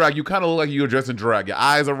you de-drag, you kind of look like you're dressed in drag. Your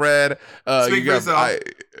eyes are red. Speak for yourself.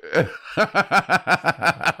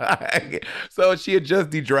 So she had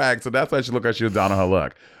just de-dragged, so that's why she looked like she was down on her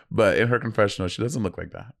luck. But in her confessional, she doesn't look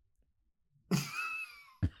like that.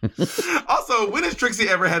 Also, when has Trixie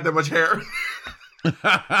ever had that much hair?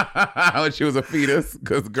 When she was a fetus,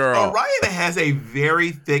 because girl, Orion has a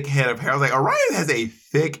very thick head of hair. I was like, Orion has a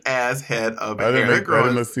thick ass head of hair. I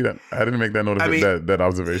didn't see that. I didn't make that that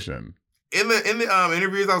observation. In the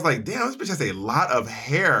interviews, I was like, damn, this bitch has a lot of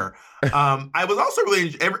hair. I was also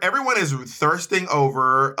really everyone is thirsting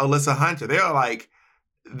over Alyssa Hunter. They are like,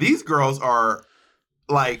 these girls are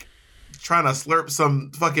like trying to slurp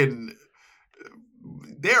some fucking.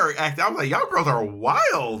 They're acting. I was like, y'all girls are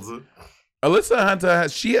wild. Alyssa Hunter,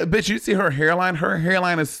 bitch, you see her hairline? Her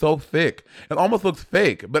hairline is so thick. It almost looks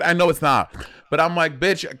fake, but I know it's not. But I'm like,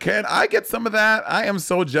 bitch, can I get some of that? I am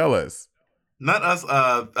so jealous. Not us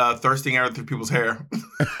thirsting out through people's hair.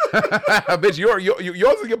 Bitch,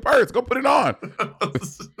 yours is your purse. Go put it on.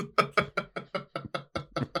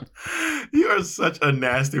 You are such a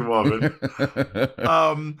nasty woman.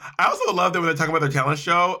 I also love that when they talk about their talent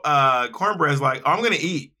show, Cornbread's like, oh, I'm going to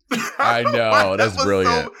eat. I know. That's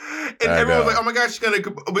brilliant. And everyone's like, oh my gosh, she's going to.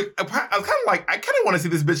 I was kind of like, I kind of want to see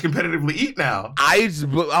this bitch competitively eat now. I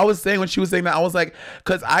was saying when she was saying that, I was like,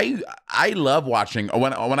 because I love watching,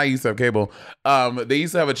 when I used to have cable, they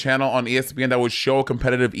used to have a channel on ESPN that would show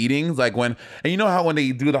competitive eatings. Like and you know how when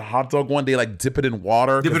they do the hot dog one, they like dip it in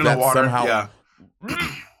water? Dip it in the water, yeah.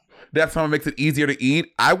 That's how it makes it easier to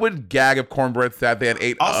eat. I would gag if Cornbread sat there and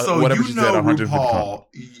ate whatever she said, 150 pounds.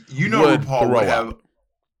 You know RuPaul would have.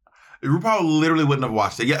 RuPaul literally wouldn't have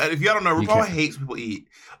watched it. Yeah, if y'all don't know, RuPaul hates people eat.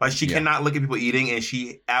 Like, she cannot look at people eating, and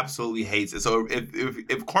she absolutely hates it. So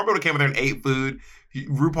if Cornbread came in there and ate food,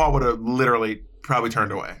 RuPaul would have literally probably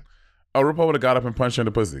turned away. Oh, RuPaul would have got up and punched her in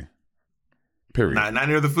the pussy. Period. Not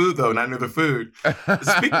near the food, though. Not near the food.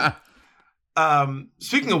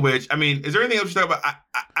 Speaking of which, I mean, is there anything else you talk about?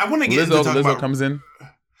 I want to get into talking about... Lizzo comes in.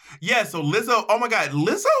 Yeah, so Lizzo, oh my God,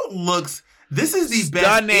 Lizzo looks... This is the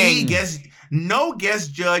stunning. Best guest. No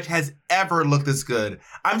guest judge has ever looked this good.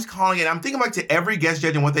 I'm just calling it. I'm thinking back to every guest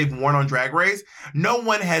judge and what they've worn on Drag Race. No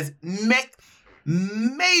one has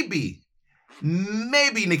maybe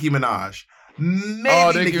Nicki Minaj.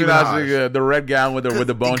 Maybe Nicki Minaj, the red gown with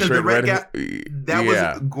the bone straight red. That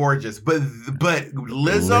was gorgeous. But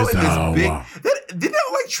Lizzo in this big. Didn't that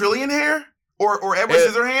look like Trillian hair? Or Edward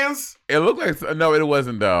Scissorhands? It looked like no, it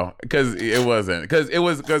wasn't though, because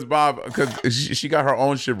she got her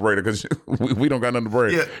own shit braided because we don't got nothing to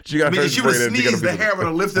braid. Yeah, she got her she would have sneezed, the hair would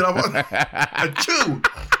have lifted up a chew.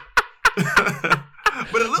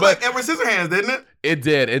 But it looked like Edward Scissorhands, didn't it? It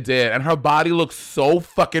did, and her body looked so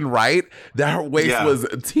fucking right that her waist was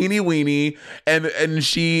teeny weeny, and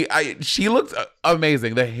she looked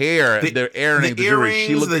amazing. The hair, the earrings, the jewelry,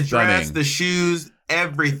 she looked the dress, stunning. the shoes.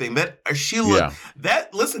 Everything that she looked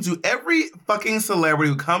listen to every fucking celebrity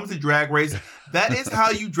who comes to Drag Race. That is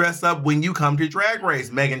how you dress up when you come to Drag Race,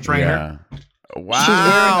 Meghan Trainor. Yeah. Wow. She's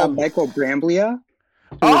wearing a Michael Brambilla.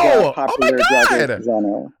 Oh my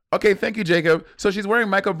God. Okay, thank you, Jacob. So she's wearing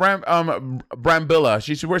Michael Brambilla.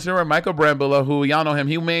 She's wearing Michael Brambilla, who y'all know him.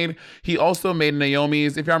 He also made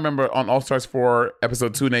Naomi's, if y'all remember on All Stars 4,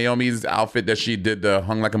 episode 2, Naomi's outfit that she did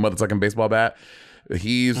hung like a motherfucking baseball bat.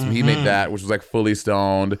 He made that, which was like fully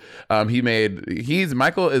stoned.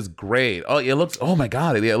 Michael is great. Oh my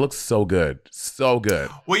God. It looks so good. So good.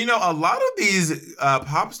 Well, a lot of these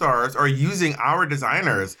pop stars are using our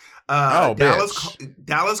designers.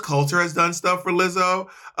 Dallas Coulter has done stuff for Lizzo.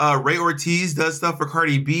 Ray Ortiz does stuff for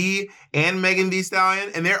Cardi B and Megan Thee Stallion,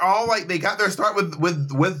 and they're all like they got their start with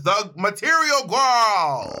the Material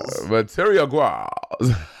Girls.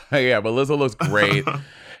 Yeah, but Lizzo looks great.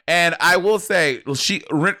 And I will say,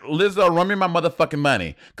 Lizzo, run me my motherfucking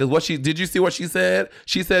money. Because did you see what she said?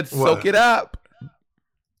 She said, soak it up.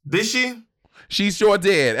 Did she? She sure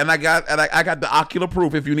did. And I got the ocular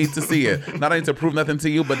proof if you need to see it. Not need to prove nothing to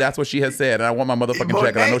you, but that's what she has said. And I want my motherfucking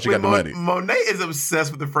check, and I know she got the money. Monet is obsessed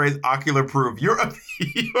with the phrase ocular proof. She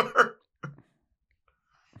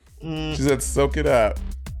said, soak it up.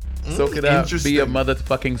 Soak it up. Be a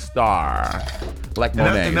motherfucking star. Like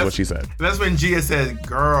Monet is what she said. That's when Gia said,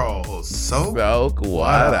 girl, soak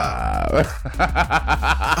what up?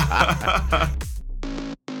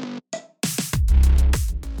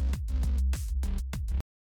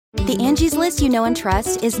 The Angie's List you know and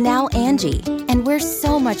trust is now Angie, and we're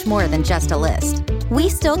so much more than just a list. We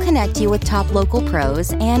still connect you with top local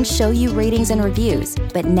pros and show you ratings and reviews,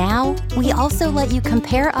 but now we also let you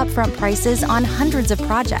compare upfront prices on hundreds of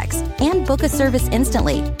projects and book a service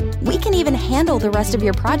instantly. We can even handle the rest of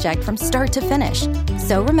your project from start to finish.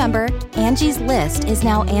 So remember, Angie's List is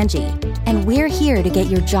now Angie, and we're here to get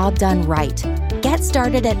your job done right. Get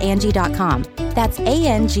started at Angie.com. That's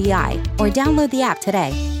ANGI, or download the app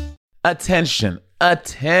today. Attention. Do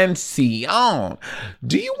you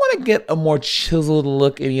want to get a more chiseled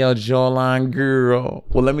look in your jawline, girl?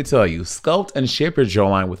 Well, let me tell you, sculpt and shape your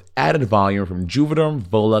jawline with added volume from Juvederm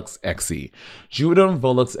Volux XC. Juvederm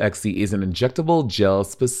Volux XC is an injectable gel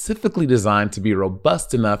specifically designed to be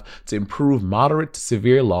robust enough to improve moderate to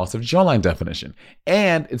severe loss of jawline definition.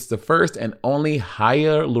 And it's the first and only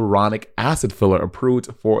hyaluronic acid filler approved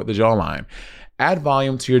for the jawline. Add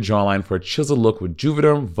volume to your jawline for a chiseled look with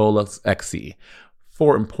Juvederm Volux XC.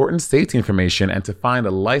 For important safety information and to find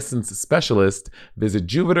a licensed specialist, visit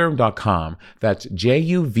juvederm.com. That's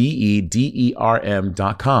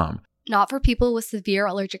JUVEDERM.com. Not for people with severe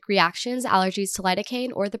allergic reactions, allergies to lidocaine,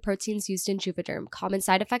 or the proteins used in Juvederm. Common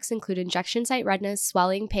side effects include injection site redness,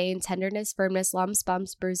 swelling, pain, tenderness, firmness, lumps,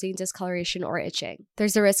 bumps, bruising, discoloration, or itching.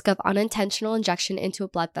 There's a risk of unintentional injection into a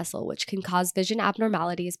blood vessel, which can cause vision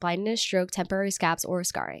abnormalities, blindness, stroke, temporary scabs, or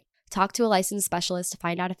scarring. Talk to a licensed specialist to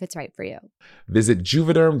find out if it's right for you. Visit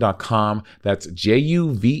juvederm.com. That's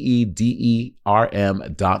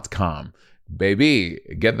JUVEDERM.com. Baby,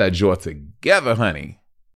 get that jaw together, honey.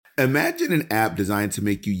 Imagine an app designed to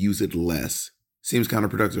make you use it less. Seems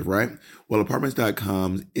counterproductive, right? Well,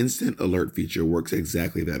 Apartments.com's instant alert feature works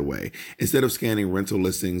exactly that way. Instead of scanning rental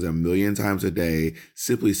listings a million times a day,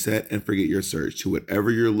 simply set and forget your search to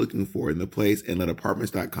whatever you're looking for in the place and let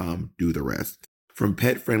Apartments.com do the rest. From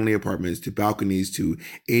pet-friendly apartments to balconies to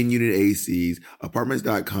in-unit ACs,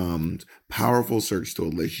 Apartments.com's powerful search tool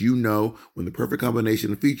lets you know when the perfect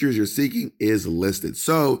combination of features you're seeking is listed.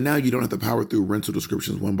 So now you don't have to power through rental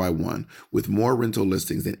descriptions one by one. With more rental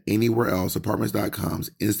listings than anywhere else,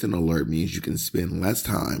 Apartments.com's instant alert means you can spend less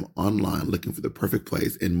time online looking for the perfect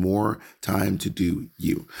place and more time to do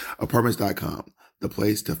you. Apartments.com, the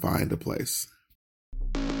place to find a place.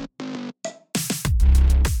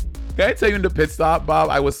 Can I tell you in the pit stop, Bob?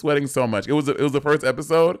 I was sweating so much. It was the first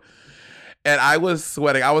episode, and I was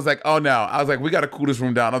sweating. I was like, oh no. I was like, we got to cool this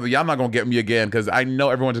room down. I was like, y'all not going to get me again because I know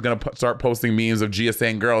everyone's just going to start posting memes of Gia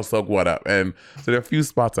saying, girl, soak what up. And so there are a few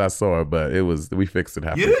spots I saw, but we fixed it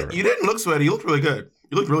halfway through. You didn't look sweaty. You looked really good.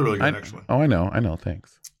 You looked really, really good, actually. Oh, I know.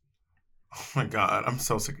 Thanks. Oh my God. I'm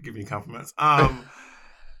so sick of giving you compliments. Now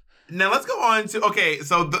let's go on to, okay,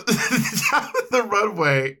 so the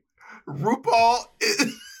runway, RuPaul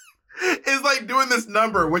is like doing this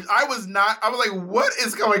number, which I was like, what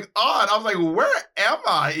is going on? I was like, where am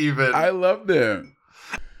I even? I loved it.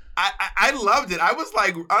 I loved it. I was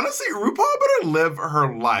like, honestly, RuPaul better live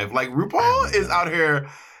her life. Like, RuPaul is out here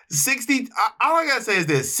 60, all I gotta say is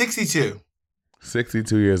this, 62.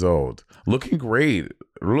 62 years old. Looking great.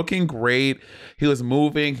 He was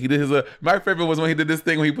moving. He did my favorite was when he did this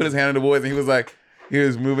thing when he put his hand on the voice and he was like, he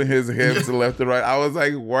was moving his hips to left and right. I was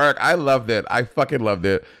like, work. I loved it. I fucking loved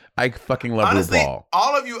it. I fucking love Honestly, RuPaul.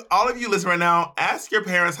 All of you listen right now, ask your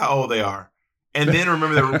parents how old they are. And then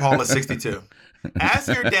remember that RuPaul is 62.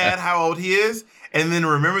 Ask your dad how old he is, and then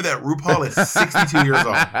remember that RuPaul is 62 years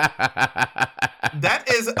old. That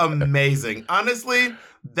is amazing. Honestly,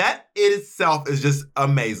 that in itself is just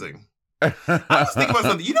amazing. I was thinking about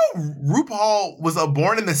something. You know, RuPaul was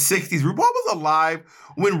born in the 60s. RuPaul was alive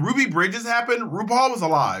when Ruby Bridges happened. RuPaul was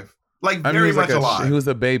alive. Like, very much alive. He was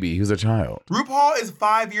a baby. He was a child. RuPaul is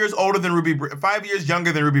 5 years older than 5 years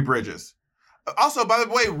younger than Ruby Bridges. Also, by the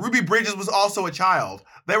way, Ruby Bridges was also a child.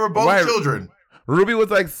 They were both children. Ruby was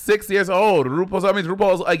like 6 years old.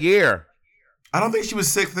 RuPaul was a year. I don't think she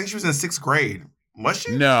was 6. I think she was in 6th grade. Was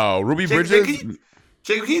she? No, Ruby Bridges.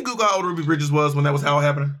 Jacob, can you Google how old Ruby Bridges was when that was how it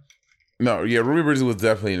happened? No, yeah, Ruby Bridges was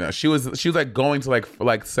definitely not. She was like going to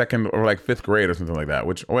like second or like 5th grade or something like that.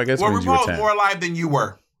 Which I guess means you were 10. RuPaul was more alive than you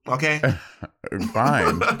were. Okay.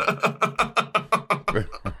 Fine.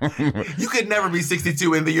 You could never be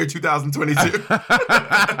 62 in the year 2022.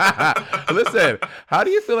 Listen, how do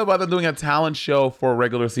you feel about them doing a talent show for a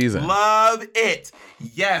regular season? Love it.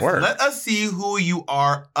 Yes. Work. Let us see who you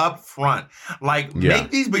are up front. Like, make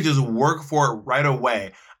these bitches work for it right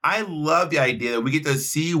away. I love the idea that we get to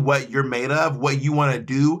see what you're made of, what you want to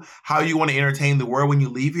do, how you want to entertain the world when you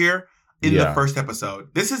leave here in the first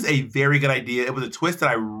episode. This is a very good idea. It was a twist that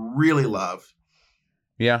I really loved.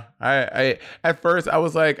 Yeah, I at first I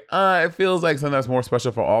was like, it feels like something that's more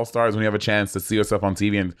special for All Stars when you have a chance to see yourself on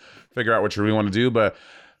TV and figure out what you really want to do. But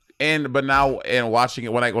now watching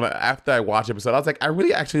it after I watched the episode, I was like, I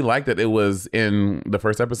really actually liked that it was in the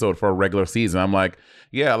first episode for a regular season. I'm like,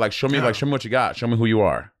 yeah, like show me what you got, show me who you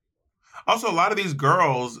are. Also, a lot of these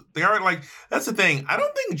girls, they are like, that's the thing. I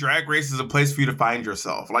don't think Drag Race is a place for you to find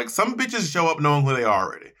yourself. Like, some bitches show up knowing who they are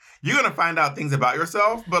already. You're going to find out things about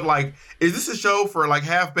yourself, but like, is this a show for like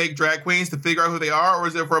half-baked drag queens to figure out who they are, or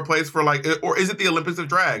is it for a place for like, or is it the Olympics of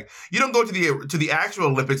drag? You don't go to the actual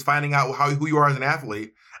Olympics finding out who you are as an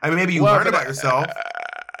athlete. I mean, maybe you learn about yourself,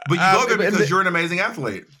 but you go there because you're an amazing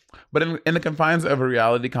athlete. But in the confines of a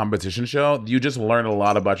reality competition show, you just learn a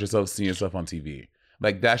lot about yourself seeing yourself on TV.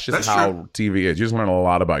 Like, that's how true. TV is. You just learn a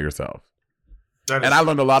lot about yourself. And I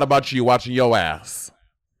learned a lot about you watching your ass.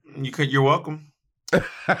 You're welcome. Let's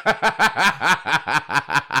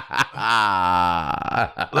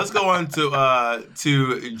go on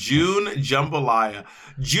to June Jambalaya.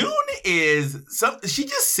 June she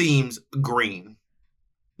just seems green.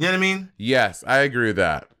 You know what I mean? Yes, I agree with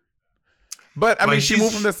that. But I mean, she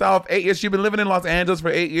moved from the South 8 years. She's been living in Los Angeles for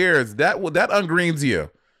 8 years. That ungreens you.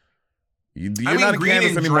 You're not in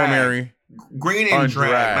Kansas anymore, Mary. Green and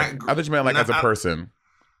drag. I thought you meant like as a person.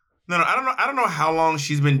 No, I don't know how long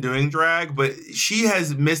she's been doing drag, but she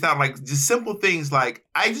has missed out like just simple things. Like,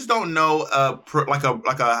 I just don't know like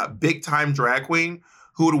a big time drag queen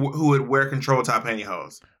who would wear control top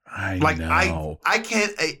pantyhose. I know. I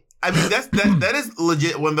can't. I mean, that is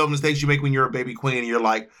legit one of those mistakes you make when you're a baby queen and you're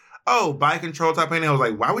like, oh, buy control top pantyhose.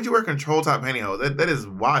 Like, why would you wear control top pantyhose? That is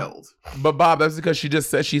wild. But Bob, that's because she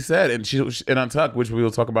said, and in Untucked, which we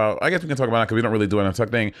will talk about. I guess we can talk about it because we don't really do an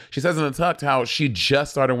Untucked thing. She says in Untucked how she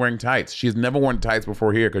just started wearing tights. She's never worn tights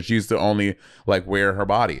before here because she used to only like wear her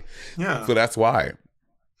body. Yeah. So that's why.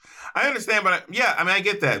 I understand, but I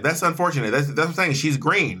get that. That's unfortunate. That's what I'm saying. She's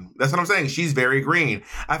green. That's what I'm saying. She's very green.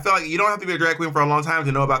 I feel like you don't have to be a drag queen for a long time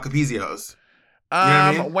to know about Capizios. You know what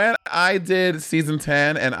I mean? When I did season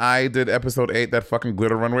 10 and I did episode 8, that fucking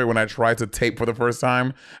glitter runway, when I tried to tape for the first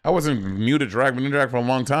time, I wasn't new to drag. I've been new to drag for a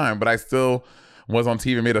long time, but I still was on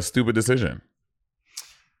TV and made a stupid decision.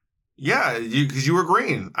 Yeah, because you were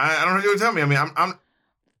green. I don't know what you would tell me. I mean,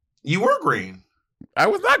 you were green. I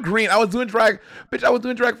was not green. I was doing drag. Bitch, I was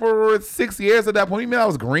doing drag for 6 years at that point. You mean I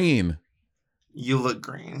was green? You look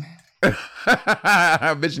green.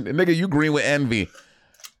 Bitch, nigga, you green with envy.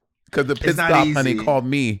 Because the pit stop, honey, called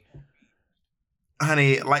me.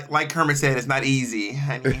 Honey, like Kermit said, it's not easy,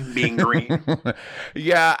 honey, being green.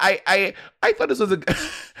 Yeah, I thought this was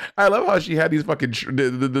I love how she had these fucking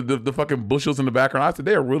the fucking bushels in the background. I said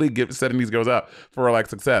they are really setting these girls up for like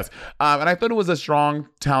success. And I thought it was a strong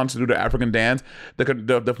talent to do the African dance.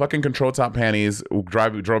 The fucking control top panties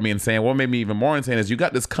drove me insane. What made me even more insane is you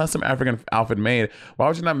got this custom African outfit made. Why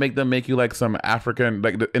would you not make you like some African,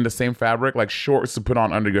 like in the same fabric, like shorts to put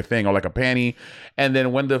on under your thing, or like a panty? And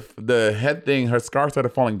then when the head thing, her scarf started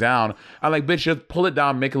falling down, I'm like, bitch, just pull it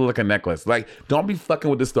down, make it look like a necklace. Like, don't be fucking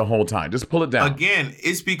with this the whole time. Just pull it down. Again,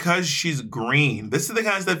 it's because she's green. This is the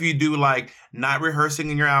kind of stuff you do, like not rehearsing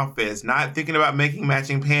in your outfits, not thinking about making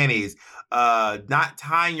matching panties, not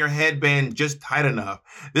tying your headband just tight enough.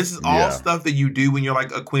 This is all stuff that you do when you're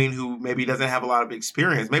like a queen who maybe doesn't have a lot of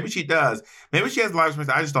experience. Maybe she does. Maybe she has a lot of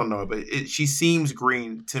experience. I just don't know. But she seems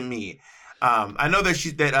green to me. I know that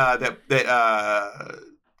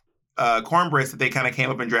Cornbread that they kind of came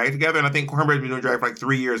up and dragged together, and I think Cornbread's been doing drag for like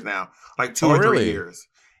 3 years now, like 2 or 3 years.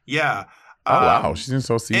 Yeah. Oh wow, she seems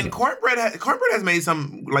so seasoned. And Cornbread has made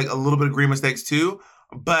some like a little bit of green mistakes too,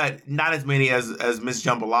 but not as many as Miss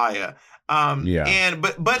Jambalaya.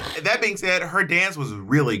 But that being said, her dance was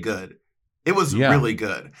really good. It was really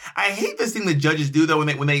good. I hate this thing that judges do though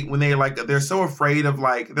when they like they're so afraid of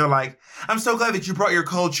like they're like, I'm so glad that you brought your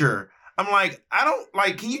culture. I'm like, I don't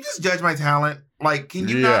like. Can you just judge my talent? Like, can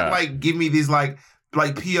you not like give me these like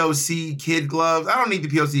POC kid gloves? I don't need the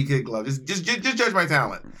POC kid gloves. Just judge my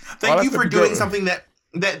talent. Thank you for doing something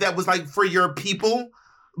that was like for your people,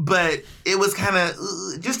 but it was kind of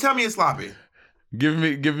just tell me it's sloppy. Give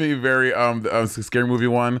me very scary movie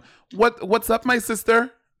one. What's up, my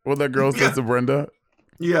sister? What that girl says to Brenda.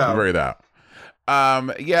 Yeah, very that.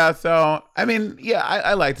 So I mean,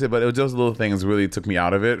 I liked it, but it was just little things really took me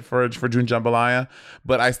out of it for June Jambalaya.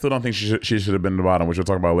 But I still don't think she should have been the bottom, which we'll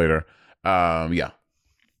talk about later.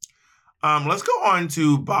 Let's go on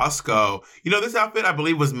to Bosco. You know, this outfit I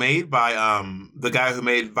believe was made by the guy who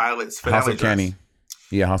made Violet's finale House of dress. Kenny.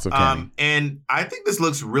 Yeah, House of Kenny. And I think this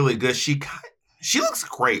looks really good. She looks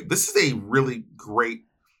great. This is a really great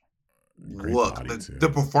look. The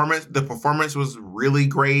performance was really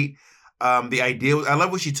great. The idea, I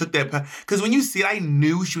love when she took that, because when you see it, I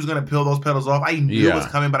knew she was going to peel those petals off. I knew it was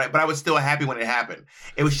coming, but I was still happy when it happened.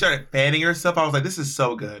 It was started fanning herself. I was like, this is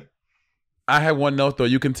so good. I had one note though.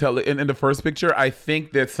 You can tell in the first picture, I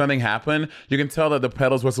think that something happened. You can tell that the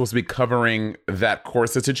petals were supposed to be covering that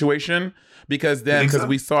corset situation because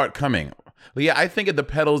we saw it coming. Yeah, I think the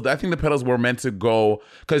petals were meant to go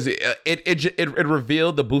because it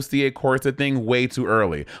revealed the bustier corset thing way too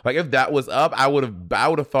early. Like if that was up, I would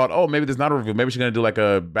have thought, oh, maybe there's not a reveal. Maybe she's gonna do like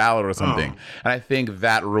a ballad or something. And I think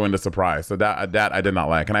that ruined the surprise. So that I did not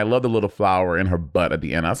like. And I love the little flower in her butt at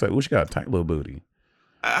the end. I was like, oh, she got a tight little booty.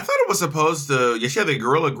 I thought it was supposed to. Yeah, she had the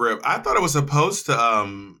gorilla grip. I thought it was supposed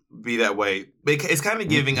to be that way. It's kind of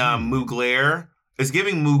giving Mugler. It's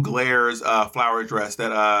giving Mugler's flower dress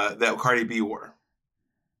that Cardi B wore.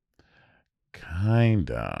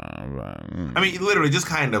 Kind of. I mean, literally, just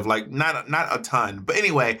kind of like not a ton. But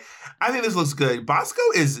anyway, I think this looks good. Bosco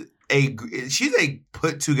she's a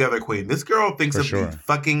put together queen. This girl thinks of the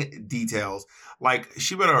fucking details. Like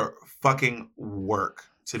she better fucking work.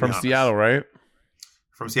 From Seattle, right?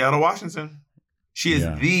 From Seattle, Washington. She is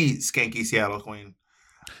the skanky Seattle queen.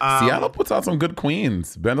 Seattle puts out some good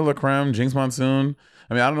queens. Bendela Creme, Jinx Monsoon.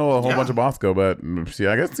 I mean, I don't know a whole bunch of Bosco, but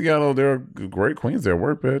I guess Seattle, they're great queens there.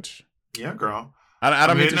 Work, bitch. Yeah, girl. I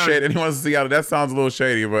don't mean to shade anyone in Seattle. That sounds a little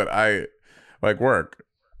shady, but I like work.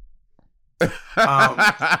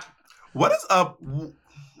 What is up?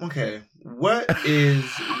 Okay. What's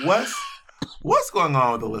going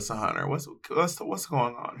on with Alyssa Hunter? What's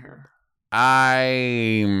going on here?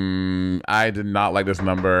 I did not like this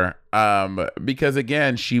number because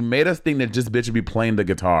again she made us think that just bitch would be playing the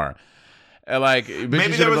guitar, and like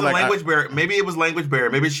maybe there was a language barrier. Maybe it was language barrier.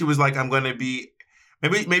 Maybe she was like, I'm going to be.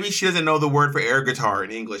 Maybe she doesn't know the word for air guitar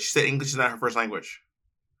in English. She said English is not her first language.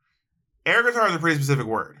 Air guitar is a pretty specific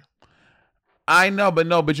word. I know,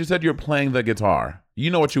 but you said you're playing the guitar. You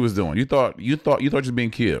know what you was doing. You thought you was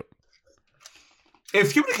being cute.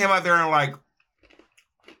 If she would have came out there and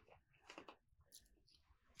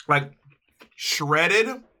like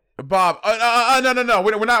shredded. Bob, no.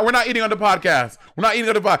 We're not eating on the podcast. We're not eating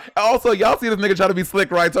on the podcast. Also, y'all see this nigga try to be slick,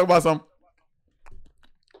 right? Talk about some.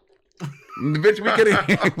 Bitch,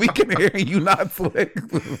 we can hear you not slick.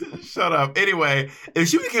 Shut up. Anyway, if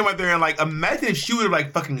she came out there and like, imagine if she would have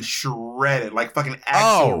like fucking shredded, like fucking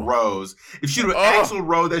Axl Rose. If she would have Axl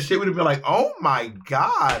Rose, that shit would have been like, oh my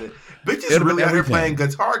God. Bitch is really out here playing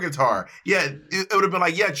guitar. Yeah, it would have been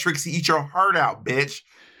like, yeah, Trixie, eat your heart out, bitch.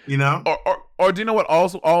 You know? Or do you know what?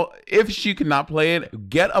 Also, if she cannot play it,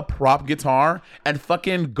 get a prop guitar and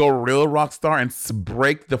fucking go real rock star and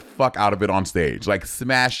break the fuck out of it on stage. Like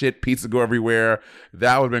smash it, pizza go everywhere.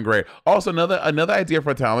 That would have been great. Also, another idea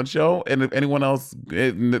for a talent show, and if anyone else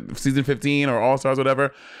in season 15 or All Stars,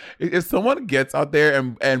 whatever, if someone gets out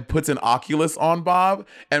there and puts an Oculus on Bob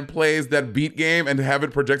and plays that beat game and have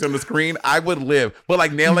it projected on the screen, I would live. But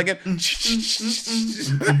like nailing it,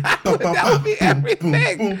 that would be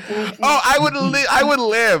everything. Oh, I would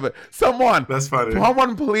live. Someone. That's funny.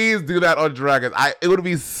 Someone please do that on Dragons. It would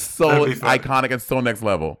be so iconic and so next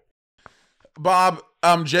level. Bob,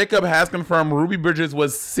 Jacob has confirmed Ruby Bridges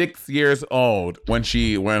was 6 years old when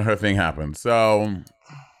her thing happened. So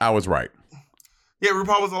I was right. Yeah,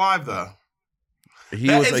 RuPaul was alive though. He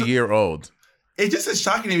was a year old. It just is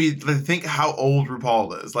shocking to me to think how old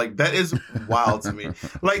RuPaul is. Like, that is wild to me.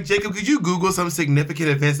 Like, Jacob, could you Google some significant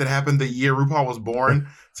events that happened the year RuPaul was born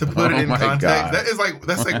to put it in context? God.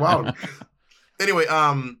 That's like wild. Anyway,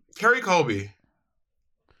 Carrie Colby.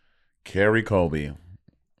 Is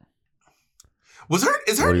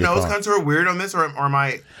her nose contour weird on this, or am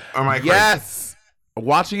I crazy? Yes.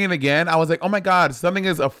 Watching it again, I was like, oh my God, something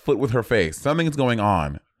is afoot with her face. Something is going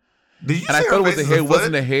on. Did you and I thought it was the hair. It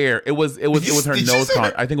wasn't the hair. It was her nose.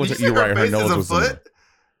 I think it was. You're right. Her nose was.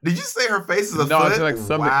 Did you say her face is a foot? No, I said like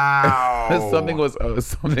something. Wow. something was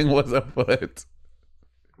a foot.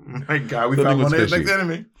 Oh my God, we found one next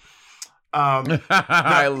enemy.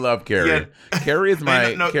 I love Carrie. Yeah. Carrie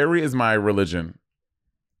is my religion.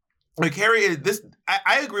 Carrie is this.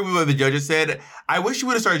 I agree with what the judges said. I wish you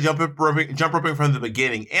would have started jump roping from the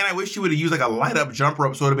beginning, and I wish you would have used like a light up jump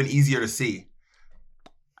rope so it would have been easier to see.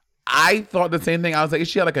 I thought the same thing. I was like,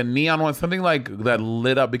 she had like a neon one, something like that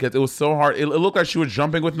lit up because it was so hard. It looked like she was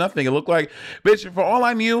jumping with nothing. It looked like, bitch, for all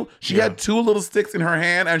I knew, she had two little sticks in her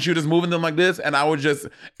hand and she was just moving them like this. And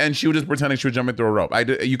she was just pretending she was jumping through a rope.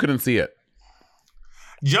 You couldn't see it.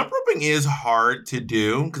 Jump roping is hard to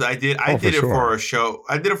do because I did it for a show.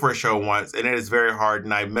 I did it for a show once and it is very hard.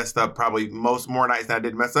 And I messed up probably more nights than I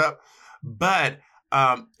did mess up. But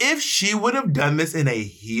if she would have done this in a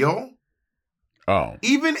heel,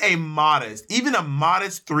 even a modest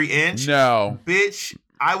 3-inch. No. Bitch,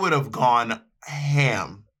 I would have gone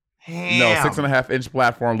ham. No, 6.5-inch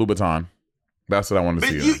platform Louboutin. That's what I wanted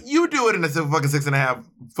to see. You do it in a fucking 6.5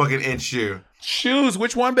 fucking inch shoe. Shoes,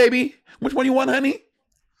 which one, baby? Which one you want, honey?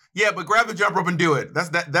 Yeah, but grab the jump rope and do it.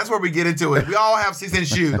 That's where we get into it. We all have 6-inch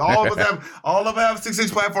shoes. All of us have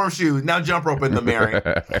 6-inch platform shoes. Now jump rope in the Mary.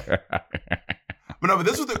 But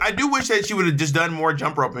this was. I do wish that she would have just done more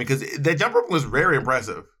jump roping because that jump roping was very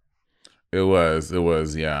impressive. It was.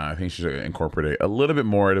 Yeah, I think she should incorporate a little bit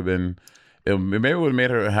more. It'd have been. Maybe it would have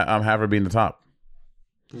made her have her be in the top.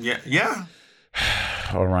 Yeah.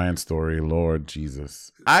 Orion story, Lord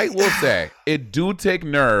Jesus. I will say it do take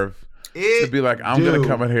nerve to be like, I'm gonna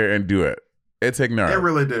come in here and do it. It take nerve. It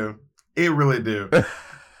really do.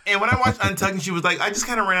 And when I watched Untucked, she was like, I just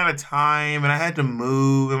kind of ran out of time and I had to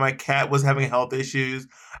move and my cat was having health issues.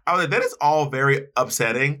 I was like, that is all very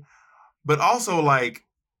upsetting. But also like,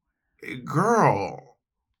 girl.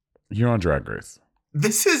 You're on Drag Race.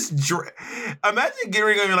 This is... Imagine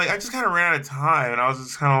getting on, you're like, I just kind of ran out of time. And I was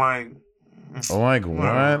just kind of like...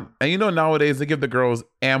 what? And you know, nowadays, they give the girls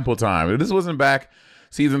ample time. This wasn't back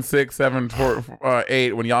season 6, 7,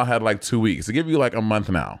 8 when y'all had like 2 weeks. They give you like a month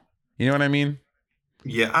now. You know what I mean?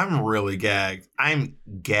 Yeah, I'm really gagged. I'm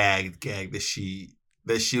gagged that she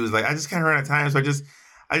was like, I just kind of ran out of time, so I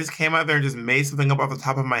just came out there and just made something up off the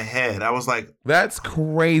top of my head. I was like, that's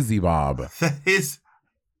crazy, Bob. That is,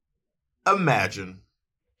 imagine.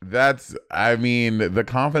 The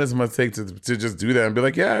confidence it must take to just do that and be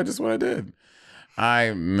like, yeah, just what I did.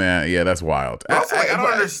 Yeah, that's wild. Also, I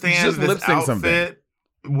don't understand just this outfit. Something.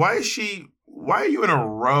 Why are you in a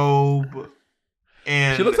robe?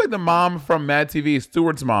 And she looks like the mom from Mad TV,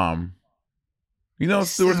 Stewart's mom. You know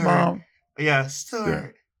Stewart's mom? Yeah,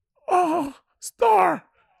 Stewart. Oh, Star.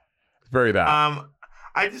 Very that.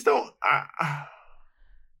 I just don't.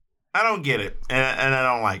 I don't get it, and I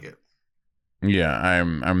don't like it. Yeah,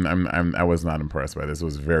 I was not impressed by this. It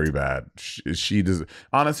was very bad.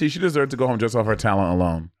 Honestly, she deserved to go home just off her talent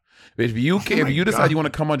alone. If you decide you want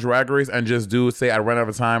to come on Drag Race and just say I ran out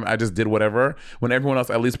of time, I just did whatever, when everyone else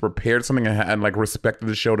at least prepared something and like respected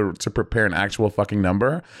the show to prepare an actual fucking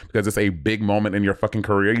number because it's a big moment in your fucking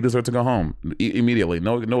career, you deserve to go home immediately.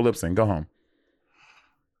 No lip sync, go home.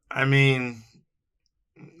 I mean,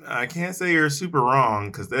 I can't say you're super wrong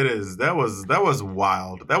because that was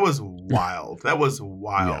wild. That was wild. That was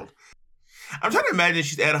wild. Yeah. I'm trying to imagine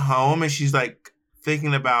she's at home and she's like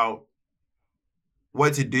thinking about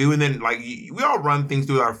what to do, and then like we all run things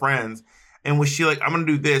through our friends, and when she like I'm gonna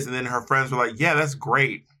do this, and then her friends were like, yeah, that's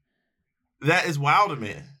great. That is wild to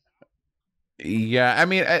me. Yeah, I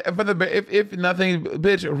mean, if nothing,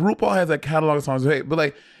 bitch, RuPaul has a catalog of songs. Hey, but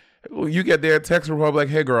like, you get there, text RuPaul like,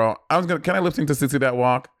 hey girl, can I lip sync to 60 That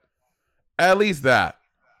Walk? At least that.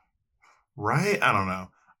 Right? I don't know.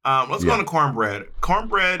 Let's go on to Cornbread.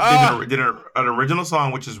 Cornbread did an original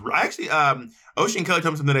song, which is actually Ocean Kelly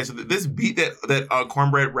told me something today. So this beat that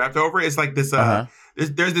Cornbread rapped over is like this.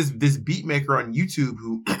 There's this beat maker on YouTube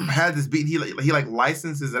who has this beat. He like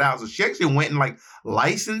licenses it out. So she actually went and like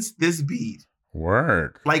licensed this beat.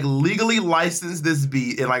 Work. Like legally licensed this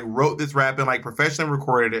beat and like wrote this rap and like professionally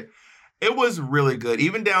recorded it. It was really good,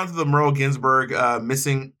 even down to the Merle Ginsburg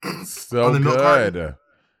missing so on the milk good. carton.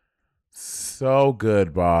 So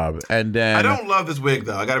good, Bob. And then I don't love this wig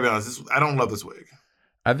though. I gotta be honest. I don't love this wig.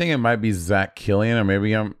 I think it might be Zach Killian, or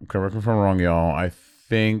maybe correct me if I'm wrong, y'all. I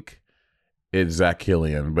think it's Zach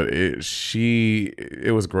Killian, but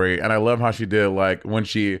it was great, and I love how she did like when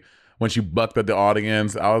she bucked at the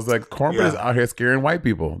audience. I was like, Cornbread is out here scaring white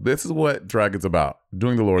people. This is what drag is about,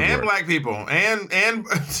 doing the Lord's work. And black people, and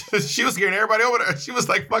she was scaring everybody over there. She was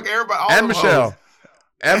like, fuck everybody. All and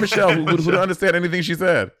Michelle, who didn't understand anything she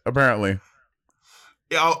said, apparently.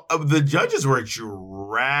 Yeah, the judges were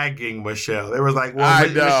dragging Michelle. They was like, well,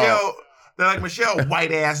 Michelle, they're like, Michelle,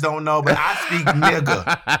 white ass don't know, but I speak nigga.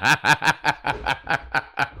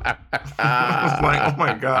 I was like, oh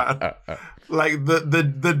my God. Like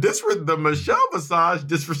the Michelle Visage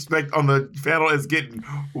disrespect on the panel is getting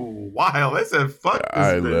wild. They said, fuck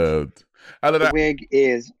this bitch. The wig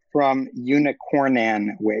is from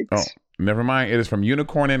Unicornan Wigs. Oh, never mind. It is from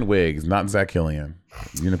Unicornan Wigs, not Zach Killian.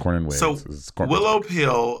 Unicornan Wigs. So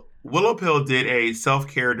Willow Pill did a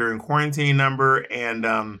self-care during quarantine number, and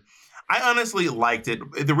I honestly liked it.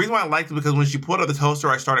 The reason why I liked it because when she pulled out the toaster,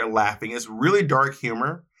 I started laughing. It's really dark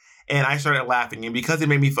humor, and I started laughing, and because it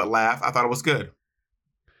made me laugh, I thought it was good.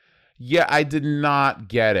 Yeah, I did not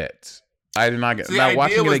get it. Now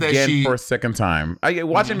watching it again for a second time. It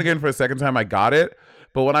again for a second time, I got it.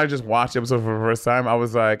 But when I just watched the episode for the first time, I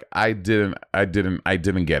was like, I didn't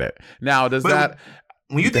get it. Now,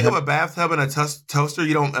 when you think of a bathtub and a toaster,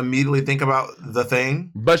 you don't immediately think about the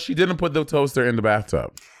thing. But she didn't put the toaster in the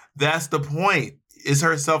bathtub. That's the point. It's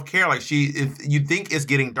her self-care. Like you think it's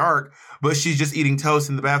getting dark, but she's just eating toast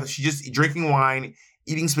in the bathtub. She's just drinking wine,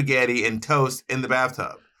 eating spaghetti and toast in the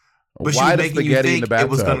bathtub. But Why she was making you think it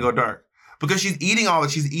was going to go dark. Because she's eating all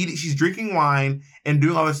that. She's drinking wine and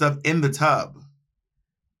doing all this stuff in the tub.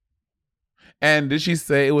 And did she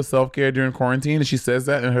say it was self-care during quarantine? And she says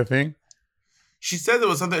that in her thing? She said it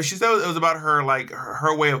was something. She said it was about her, like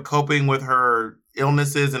her way of coping with her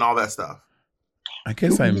illnesses and all that stuff. I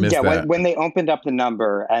guess I missed that. Yeah, when they opened up the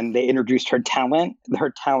number and they introduced her talent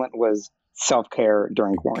was self-care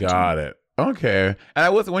during quarantine. Got it. Okay.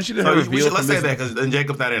 And when she did her reveal, let's say that because then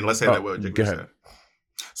Jacob's not in. Let's say that what Jacob said.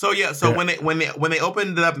 So yeah, when they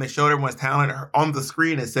opened it up and they showed everyone's talent on the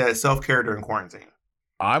screen, it said self-care during quarantine.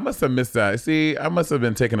 I must have missed that. See, I must have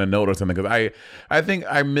been taking a note or something because I think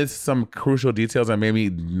I missed some crucial details that made me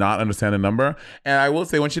not understand the number. And I will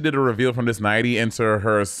say, when she did a reveal from this 90 into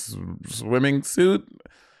her swimming suit,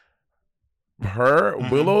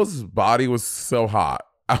 Willow's body was so hot.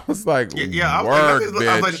 I was like, yeah,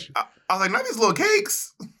 bitch. I was like, not these little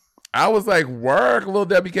cakes. I was like, work, little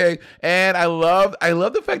Debbie cake. And I love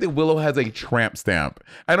the fact that Willow has a tramp stamp.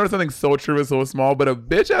 I know it's something so true and so small, but a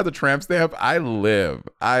bitch has a tramp stamp. I live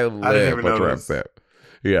with tramp stamp.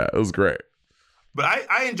 Yeah, it was great. But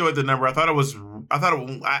I enjoyed the number.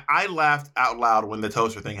 I laughed out loud when the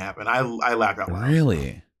toaster thing happened. I laughed out loud.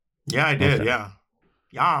 Really? Yeah, I did. Okay.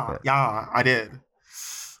 Yeah, I did.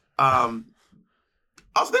 Also,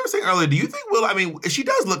 they were saying earlier, do you think Willow, I mean, she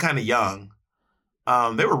does look kind of young.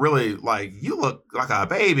 They were really like, you look like a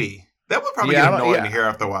baby. That would probably get annoying to hear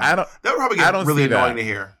after a while. That would probably get really annoying to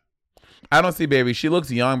hear. I don't see baby. She looks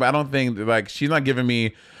young, but I don't think like she's not giving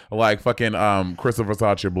me like fucking Crystal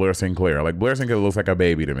Versace or Blair Sinclair. Like Blair Sinclair looks like a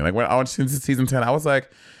baby to me. Like when I watched season 10, I was like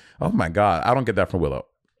Oh my God. I don't get that from Willow.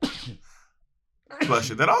 Bless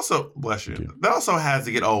you. That also has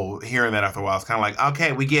to get old hearing that after a while. It's kind of like,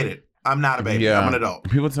 okay, we get it. I'm not a baby. I'm an adult.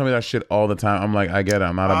 People tell me that shit all the time. I'm like, I get it.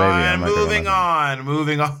 I'm not a baby. I'm like,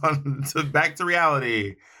 moving on to back to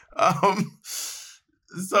reality.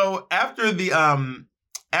 So after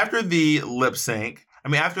the lip sync,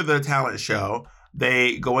 after the talent show,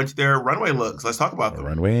 they go into their runway looks. Let's talk about them.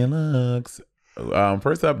 Runway looks.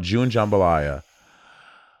 First up, June Jambalaya.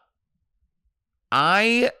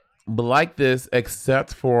 I like this,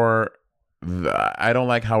 except for I don't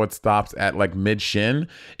like how it stops at like mid shin.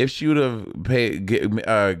 If she would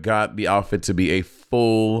have got the outfit to be a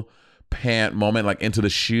full pant moment, like into the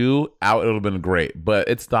shoe, out, it would have been great. But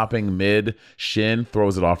it's stopping mid shin,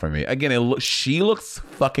 throws it off for me. Again, she looks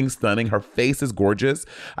fucking stunning. Her face is gorgeous.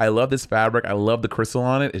 I love this fabric. I love the crystal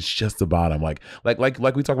on it. It's just the bottom. Like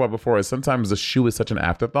we talked about before. Sometimes the shoe is such an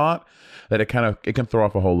afterthought that it can throw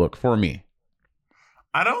off a whole look for me.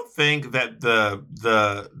 I don't think that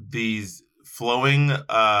these flowing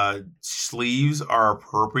sleeves are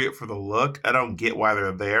appropriate for the look. I don't get why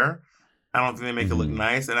they're there. I don't think they make it look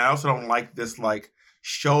nice. And I also don't like this like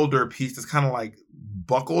shoulder piece that's kind of like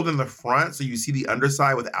buckled in the front. So you see the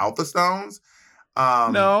underside without the stones.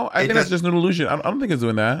 No, I think that's just Nude Illusion. I don't think it's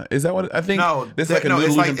doing that. Is that what I think? No, there's like a Nude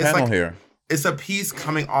Illusion panel here. It's a piece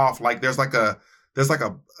coming off. Like there's like a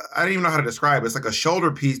I don't even know how to describe it. It's like a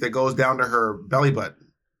shoulder piece that goes down to her belly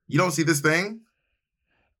button. You don't see this thing?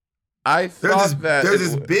 There's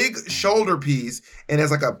this big shoulder piece, and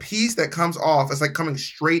there's like a piece that comes off. It's like coming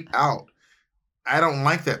straight out. I don't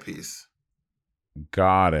like that piece.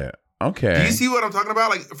 Got it. Okay. Do you see what I'm talking about?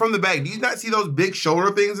 Like from the back, do you not see those big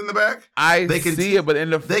shoulder things in the back? They can see it, but in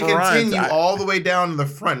the front. They continue all the way down to the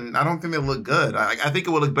front. I don't think they look good. I think it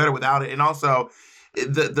would look better without it. And also,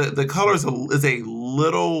 the color is a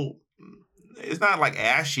little. It's not like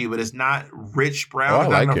ashy, but it's not rich brown.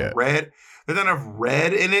 Oh, I like it. Red. There's not enough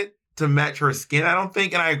red in it to match her skin, I don't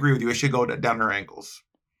think. And I agree with you. It should go down her ankles.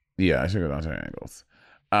 Yeah, it should go down to her ankles.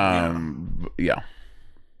 Yeah.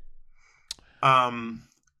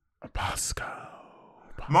 Bosco.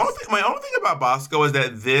 My only thing about Bosco is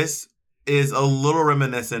that this is a little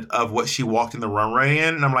reminiscent of what she walked in the runway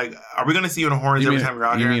in, and I'm like, are we going to see you in horns every time we're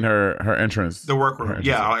out here? You mean her entrance? The workroom.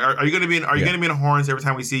 Yeah. Are you going to be in? Are you going to be in horns every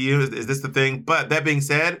time we see you? Is this the thing? But that being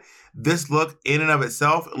said, this look in and of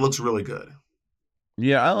itself looks really good.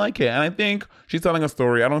 Yeah, I like it, and I think she's telling a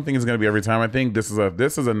story. I don't think it's going to be every time. I think this is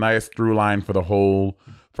a nice through line for the whole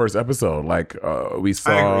first episode. Like we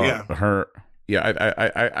saw her.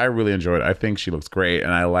 Yeah, I really enjoyed it. I think she looks great,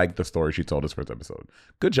 and I like the story she told this first episode.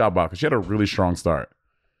 Good job, Bosco. She had a really strong start.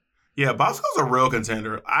 Yeah, Bosco's a real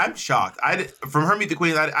contender. I'm shocked. From her Meet the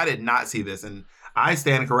Queens, I did not see this, and I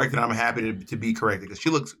stand corrected. I'm happy to be corrected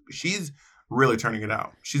because she's really turning it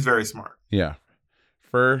out. She's very smart. Yeah,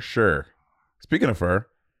 for sure. Speaking of her,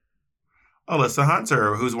 Alyssa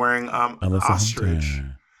Hunter, who's wearing ostrich.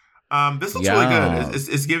 This looks really good.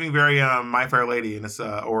 It's giving very My Fair Lady, and it's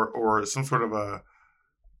or some sort of a.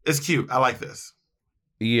 It's cute. I like this.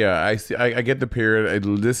 Yeah, I see. I get the period.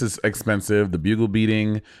 This is expensive. The bugle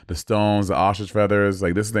beating, the stones, the ostrich feathers.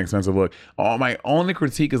 Like this is an expensive look. My only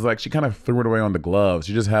critique is like she kind of threw it away on the gloves.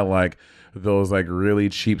 She just had like those like really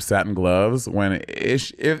cheap satin gloves. When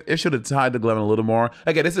if should have tied the glove in a little more.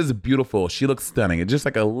 Again, this is beautiful. She looks stunning. It's just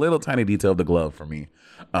like a little tiny detail of the glove for me.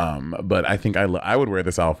 But I think I would wear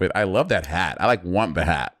this outfit. I love that hat. I want the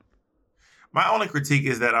hat. My only critique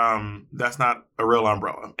is that that's not a real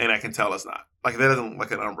umbrella, and I can tell it's not. Like that doesn't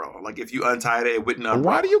look like an umbrella. Like if you untied it, it wouldn't umbrella.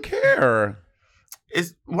 Why do you care?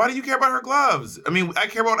 Why do you care about her gloves? I mean, I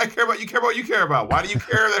care about what you care about what you care about. Why do you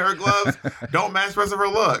care that her gloves don't match the rest of her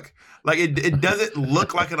look? Like it doesn't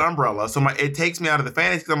look like an umbrella. So it takes me out of the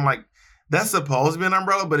fantasy because I'm like, that's supposed to be an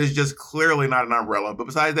umbrella, but it's just clearly not an umbrella. But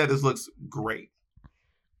besides that, this looks great.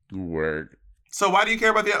 Word. So why do you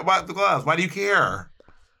care about the gloves? Why do you care?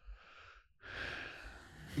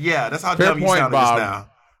 Yeah, that's how dumb you sounded just now.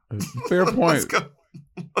 Fair point.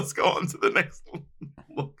 Let's go on to the next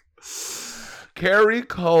look. Carrie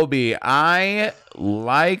Colby. I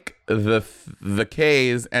like the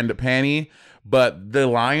K's and the panty, but the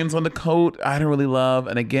lines on the coat I don't really love.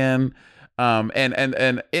 And again,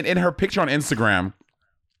 and in her picture on Instagram,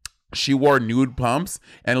 she wore nude pumps,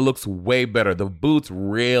 and it looks way better. The boots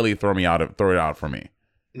really throw it out for me.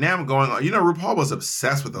 Now I'm going on. RuPaul was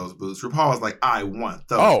obsessed with those boots. RuPaul was like, I want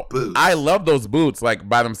those boots. I love those boots, like,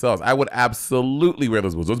 by themselves. I would absolutely wear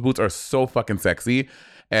those boots. Those boots are so fucking sexy,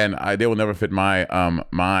 and they will never fit my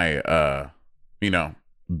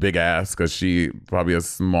big ass, because she probably has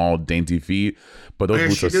small, dainty feet. But those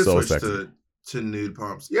boots are so sexy. To nude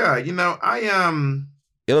pumps. Yeah,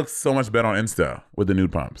 It looks so much better on Insta with the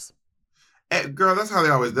nude pumps. Girl, that's how we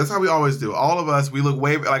always do. All of us, we look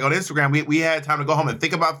way like on Instagram. We had time to go home and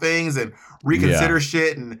think about things and reconsider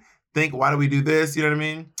shit and think, why do we do this? You know what I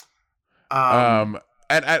mean?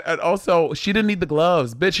 And also, she didn't need the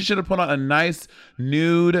gloves, bitch. She should have put on a nice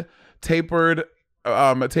nude tapered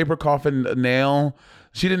coffin nail.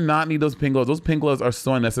 She did not need those pink gloves. Those pink gloves are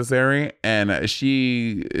so unnecessary, and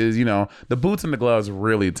she is, the boots and the gloves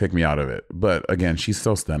really take me out of it. But again, she's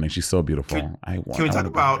so stunning. She's so beautiful. Can we talk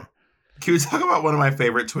about one of my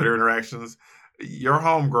favorite Twitter interactions? Your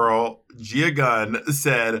homegirl, Gia Gunn,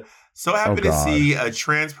 said, "So happy to see a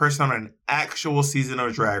trans person on an actual season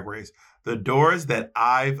of Drag Race. The doors that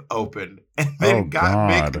I've opened." And then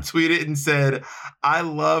Mick tweeted and said, "I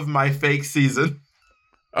love my fake season."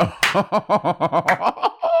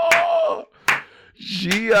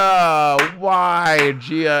 Gia, why?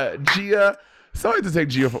 Gia, somebody to take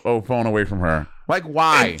Gia's phone away from her. Like,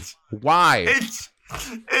 why? Why?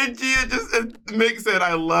 And Gia Mick said,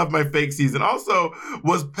 "I love my fake season." Also,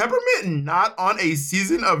 was Peppermint not on a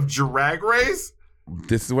season of Drag Race?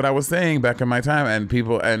 This is what I was saying back in my time, and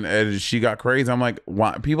people and she got crazy. I'm like,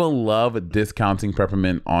 why? People love discounting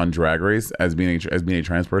Peppermint on Drag Race as being a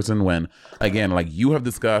trans person. When again, like you have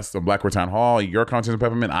discussed on Black Town Hall, your content of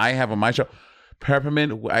Peppermint, I have on my show.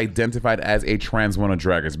 Peppermint identified as a trans woman on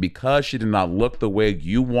Drag Race because she did not look the way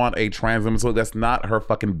you want a trans woman to look. That's not her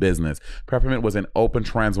fucking business. Peppermint was an open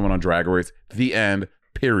trans woman on Drag Race. The end.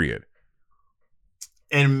 Period.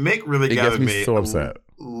 And Mick really got me so upset.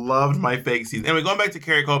 Loved my fake season. Anyway, going back to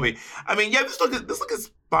Carrie Colby. I mean, yeah, this look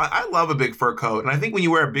is fine. I love a big fur coat, and I think when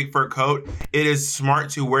you wear a big fur coat, it is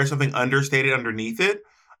smart to wear something understated underneath it.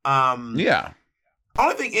 Yeah.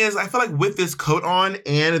 Only thing is, I feel like with this coat on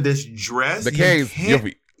and this dress, the K's,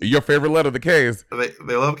 your favorite letter, the K's.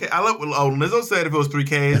 They love K. Lizzo said if it was 3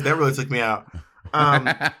 K's, that really took me out.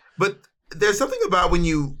 But there's something about when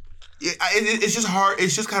you, it's just hard.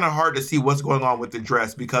 It's just kind of hard to see what's going on with the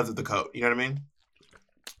dress because of the coat. You know what I mean?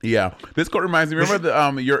 Yeah, this coat reminds me. Remember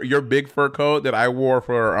the your big fur coat that I wore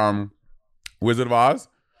for Wizard of Oz?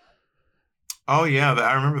 Oh yeah,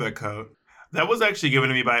 I remember that coat. That was actually given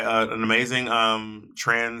to me by an amazing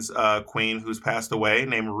trans queen who's passed away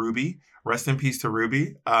named Ruby. Rest in peace to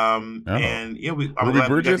Ruby. And yeah, I'm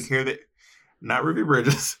glad we got to hear that. Not Ruby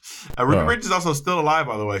Bridges. Ruby Bridges is also still alive,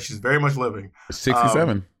 by the way. She's very much living.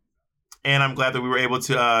 67. And I'm glad that we were able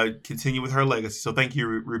to continue with her legacy. So thank you,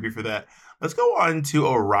 Ruby, for that. Let's go on to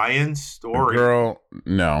Orion's story. Girl,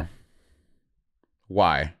 no.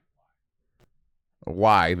 Why?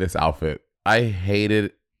 Why this outfit? I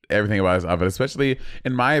hated everything about his outfit, especially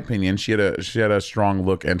in my opinion. She had a strong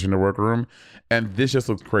look entering the workroom, and this just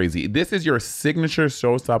looks crazy. This is your signature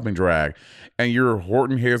show-stopping drag, and you're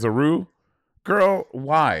Horton Hears-a-Roo? Girl,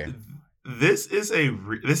 why? This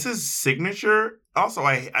is signature. Also,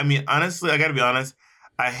 I mean, honestly, I gotta be honest.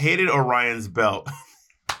 I hated Orion's belt.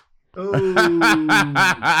 No, but I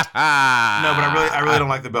really don't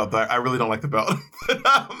like the belt. I really don't like the belt.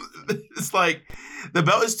 It's like the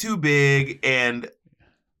belt is too big, and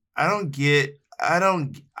I don't get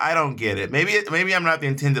it. Maybe I'm not the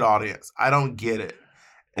intended audience. I don't get it.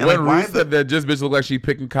 And when Ruth said that this bitch looked like she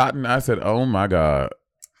picking cotton, I said, "Oh my god."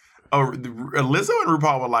 Oh, Lizzo and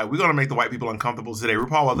RuPaul were like, "We're gonna make the white people uncomfortable today."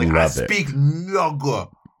 RuPaul was like, "I speak nugga."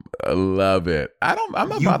 I love it. I'm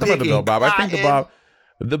not bothered by the belt, Bob. I think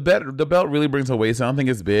the belt really brings her waist. I don't think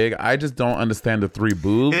it's big. I just don't understand the 3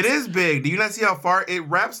 boobs. It is big. Do you not see how far it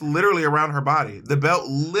wraps literally around her body? The belt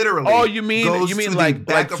literally. Oh, you mean like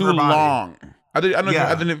too long? I don't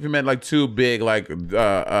know if you meant like too big, like width.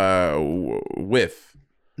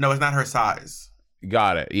 No, it's not her size.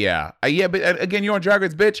 Got it. Yeah. Yeah, but again, you're on Drag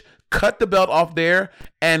Race, bitch. Cut the belt off there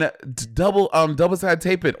and double side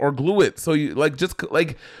tape it or glue it. So you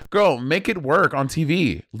girl, make it work on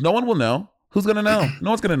TV. No one will know. Who's gonna know?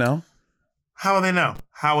 No one's gonna know. How will they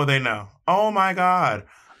know? Oh my god.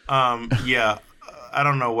 Yeah. I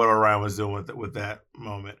don't know what Orion was doing with that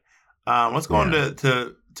moment. Let's go on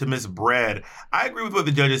to Miss Bread. I agree with what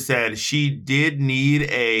the judges said. She did need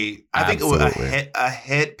I think it was a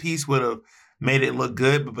headpiece would have made it look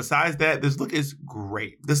good. But besides that, this look is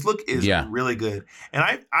great. This look is really good. And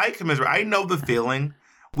I commiserate. I know the feeling.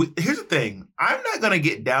 Here's the thing. I'm not going to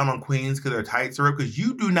get down on queens because their tights are ripped, because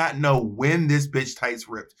you do not know when this bitch tights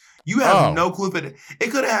ripped. You have no clue if it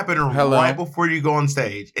could have happened right before you go on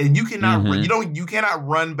stage. And you cannot you cannot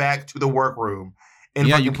run back to the workroom and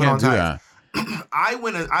fucking put on tights. I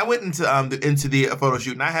went into the photo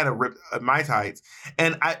shoot, and I had to rip my tights.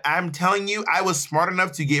 And I'm telling you, I was smart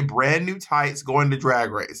enough to get brand new tights going to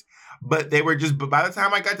Drag Race. But by the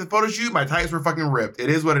time I got to the photo shoot, my tights were fucking ripped. It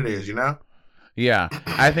is what it is, you know? Yeah,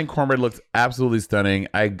 I think Cornbread looks absolutely stunning.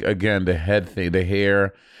 Again, the head thing, the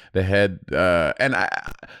hair, the head, and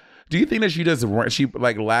do you think that she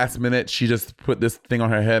like last minute she just put this thing on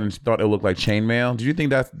her head and she thought it looked like chainmail? Do you think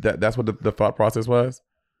that's what the thought process was?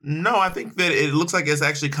 No, I think that it looks like it's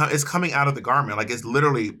actually it's coming out of the garment, like it's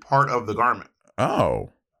literally part of the garment. Oh,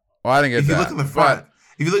 well, I didn't get that. If you look in the front,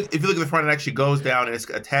 if you look at the front, it actually goes down and it's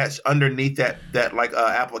attached underneath that like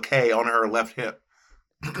applique on her left hip.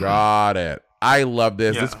 Got it. I love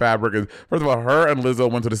this. Yeah. This fabric is, first of all, her and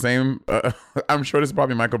Lizzo went to the same. I'm sure this is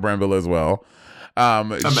probably Michael Brandville as well.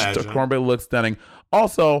 Imagine. Cornbread looks stunning.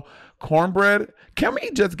 Also, Cornbread, can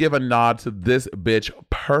we just give a nod to this bitch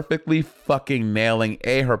perfectly fucking nailing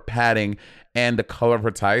her padding and the color of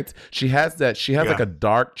her tights? She has like a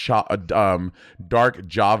dark Java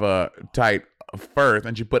tight first,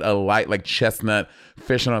 and she put a light like chestnut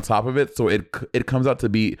fishing on top of it, so it comes out to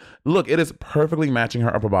be, look, it is perfectly matching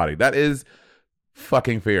her upper body. That is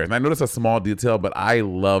fucking fierce. And I know it's a small detail, but I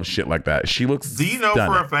love shit like that. She looks Do you know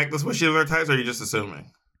stunning. for a fact that's what she wears tights, or are you just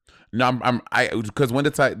assuming? No, because when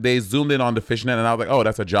they zoomed in on the fishnet, and I was like, oh,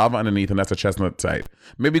 that's a Java underneath, and that's a chestnut tight.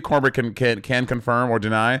 Maybe Cornbread can confirm or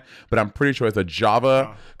deny, but I'm pretty sure it's a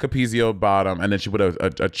Java Capizio bottom, and then she put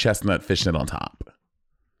a chestnut fishnet on top.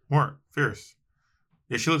 More fierce.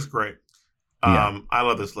 Yeah, she looks great. Yeah. I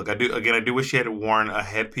love this look. I do wish she had worn a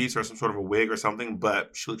headpiece or some sort of a wig or something,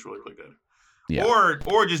 but she looks really, really good. Yeah.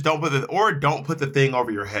 Or just don't put the thing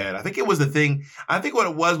over your head. I think it was the thing. I think what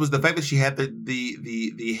it was the fact that she had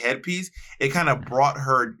the headpiece. It kind of brought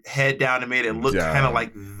her head down and made it look kind of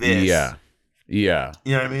like this. Yeah. Yeah.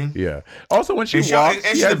 You know what I mean? Yeah. Also, when she walks,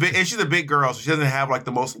 she's a big girl, so she doesn't have like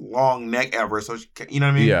the most long neck ever. So you know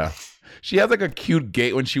what I mean? Yeah. She has like a cute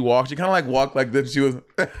gait when she walks. She kind of like walked like this. She was.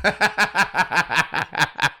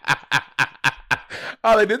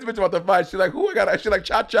 Oh, like this bitch about to fight. She's like, who I got? She's like,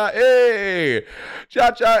 cha-cha, hey.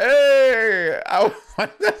 Cha-cha, hey. I was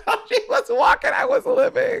like, that's how she was walking. I was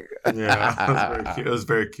living. Yeah, it was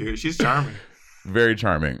very cute. She's charming. Very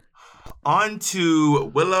charming. On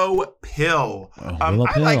to Willow Pill. Willow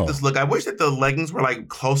I Pill. like this look. I wish that the leggings were like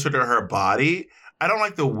closer to her body. I don't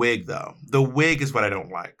like the wig though. The wig is what I don't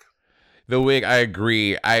like. The wig, I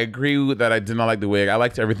agree. I agree that I did not like the wig. I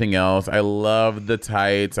liked everything else. I love the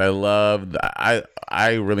tights.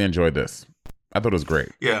 I really enjoyed this. I thought it was great.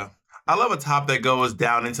 Yeah. I love a top that goes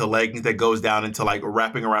down into leggings, that goes down into like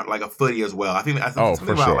wrapping around like a footy as well. I think something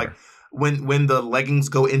about sure. like when the leggings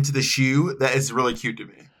go into the shoe, that is really cute to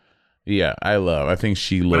me. Yeah, I think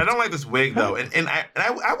she looked. But I don't like this wig though. And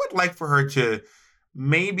I would like for her to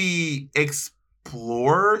maybe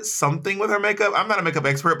explore something with her makeup. I'm not a makeup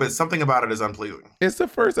expert, but something about it is unpleasing. It's the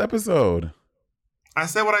first episode. I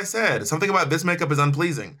said what I said. Something about this makeup is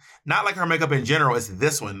unpleasing. Not like her makeup in general. It's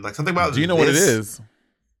this one. Like something about. Do you know what it is?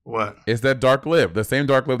 What? It's that dark lip. The same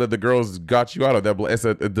dark lip that the girls got you out of.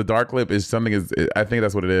 The dark lip is something. I think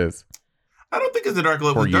that's what it is. I don't think it's the dark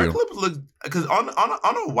lip. For Dark you. lips look, because on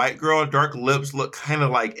a white girl, dark lips look kind of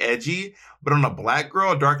like edgy, but on a black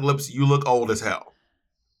girl, dark lips, you look old as hell.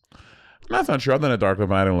 That's not true. I've done a dark lip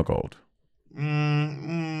and I didn't look old.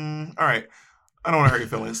 All right. I don't want to hurt your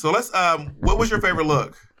feelings. So let's. What was your favorite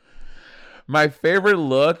look? My favorite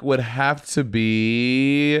look would have to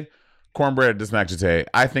be cornbread disnactate.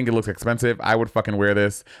 I think it looks expensive. I would fucking wear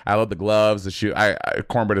this. I love the gloves, the shoe.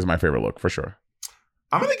 Cornbread is my favorite look for sure.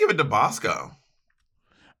 I'm gonna give it to Bosco.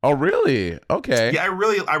 Oh really? Okay. Yeah, I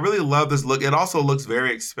really love this look. It also looks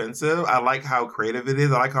very expensive. I like how creative it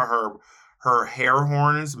is. I like how her hair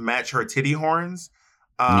horns match her titty horns.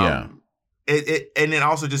 Yeah. It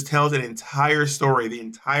also just tells an entire story. The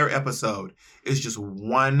entire episode is just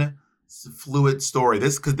one fluid story.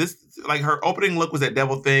 This like her opening look was that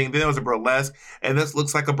devil thing. Then there was a burlesque, and this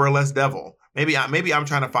looks like a burlesque devil. Maybe I'm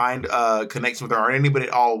trying to find a connection with her or anything, but it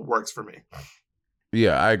all works for me.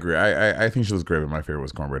 Yeah, I agree. I think she was great, but my favorite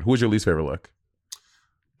was cornbread. Who was your least favorite look?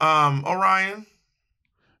 Orion.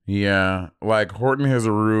 Yeah, like Horton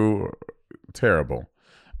Hizuru, terrible.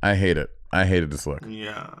 I hate it. I hated this look.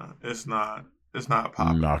 Yeah, it's not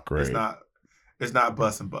popping. Not great. It's not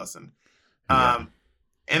bussin'. Yeah.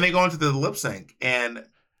 And they go into the lip sync, and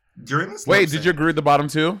during this wait, lip-sync, did you agree with the bottom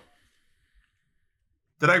two?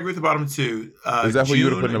 Did I agree with the bottom two? Is that who you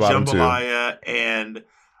would have put in the bottom Jambalaya, and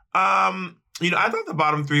I thought the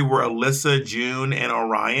bottom three were Alyssa, June, and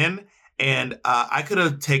Orion. And I could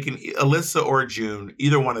have taken Alyssa or June.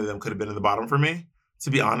 Either one of them could have been in the bottom for me,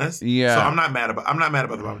 to be honest. Yeah. So I'm not mad about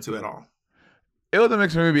the bottom two at all. It was a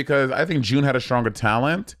mix for me because I think June had a stronger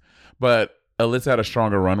talent, but Alyssa had a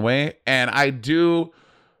stronger runway. And I do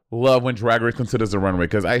love when Drag Race considers the runway,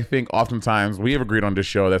 because I think oftentimes we have agreed on this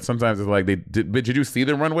show that sometimes it's like did you see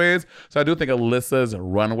the runways? So I do think Alyssa's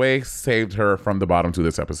runway saved her from the bottom two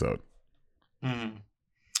this episode. Mm-hmm.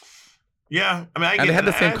 Yeah, I mean, and they had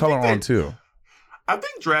the same color on too. I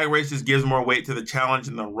think Drag Race just gives more weight to the challenge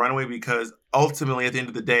and the runway because ultimately, at the end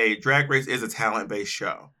of the day, Drag Race is a talent-based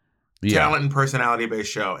show, talent and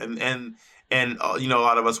personality-based show, and you know, a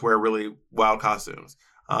lot of us wear really wild costumes.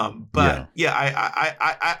 I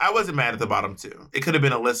wasn't mad at the bottom two. It could have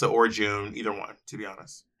been Alyssa or June, either one, to be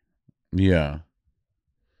honest. Yeah.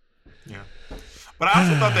 But I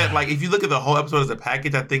also thought that, like, if you look at the whole episode as a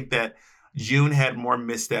package, I think that June had more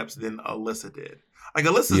missteps than Alyssa did. Like,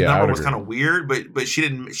 Alyssa's number was kind of weird, but she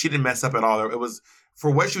didn't mess up at all. It was,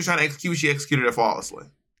 for what she was trying to execute, she executed it flawlessly.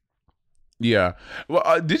 Yeah.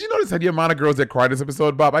 Well, did you notice the amount of girls that cried this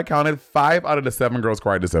episode, Bob? I counted 5 out of the 7 girls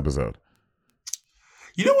cried this episode.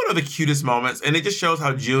 You know, one of the cutest moments, and it just shows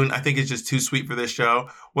how June, I think, is just too sweet for this show.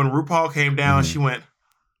 When RuPaul came down, she went.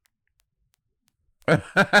 I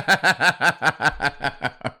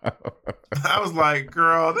was like,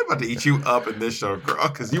 girl, they're about to eat you up in this show, girl,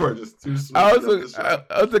 because you are just too sweet. I was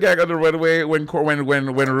the guy on the runway when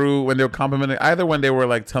they were complimenting, either when they were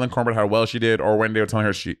like telling Cornbread how well she did, or when they were telling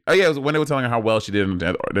her it was when they were telling her how well she did in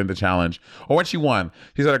the challenge, or when she won.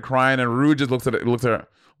 She started crying, and Rue just looked at her.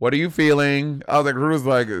 What are you feeling? I was like, Rue's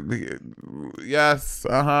like, yes,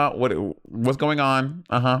 what's going on?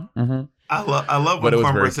 Mm-hmm. I love when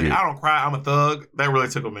Cornbread said, "I don't cry, I'm a thug." That really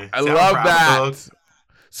tickled me. I love that.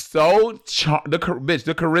 So the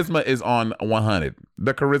charisma is on 100.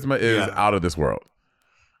 The charisma is out of this world.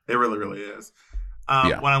 It really, really is.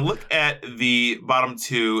 When I look at the bottom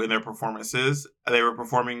two in their performances, they were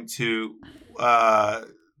performing to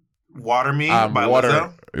 "Water Me" by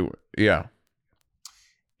Lizzo. Yeah.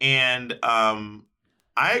 And I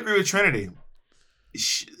agree with Trinity.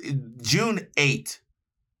 June 8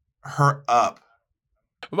 her up.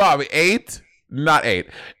 Bob, 8? Not 8.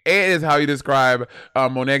 8 is how you describe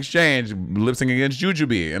Monet Exchange lip syncing against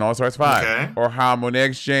Jujubee in All Stars 5. Okay. Or how Monet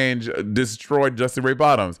Exchange destroyed Justin Ray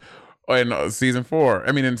Bottoms in season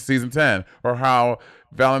 10. Or how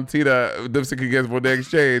Valentina lip syncing against Monet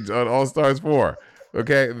Exchange on All Stars 4.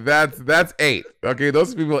 Okay, that's 8. Okay,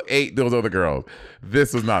 those people 8 those other girls.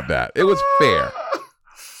 This was not that. It was fair.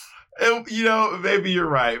 Maybe you're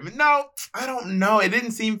right. But no, I don't know. It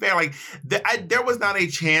didn't seem fair. Like, there was not a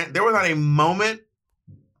chance. There was not a moment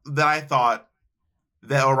that I thought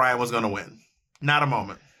that Orion was going to win. Not a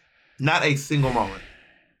moment. Not a single moment.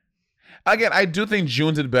 Again, I do think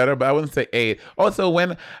June did better, but I wouldn't say 8. Also,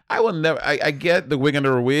 I get the wig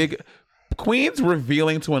under a wig. Queen's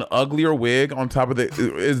revealing to an uglier wig on top of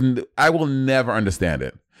I will never understand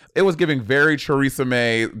it. It was giving very Theresa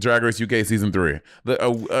May Drag Race UK season 3.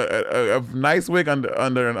 A nice wig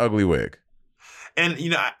under an ugly wig. And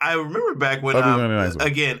I remember back when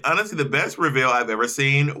again, honestly, the best reveal I've ever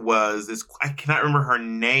seen was this. I cannot remember her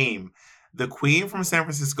name. The queen from San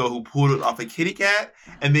Francisco who pulled it off a kitty cat,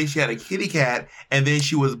 and then she had a kitty cat, and then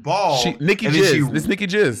she was bald. Nikki Jizz. It's Nikki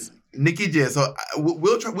Jizz. Nikki Jizz. So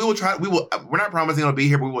we'll try. We're not promising it'll be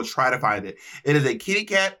here, but we will try to find it. It is a kitty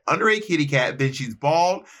cat under a kitty cat. Then she's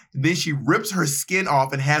bald. Then she rips her skin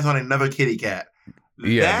off and has on another kitty cat.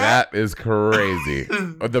 Yeah, that is crazy.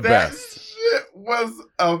 The best. Shit was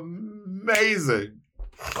amazing.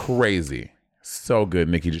 Crazy. So good,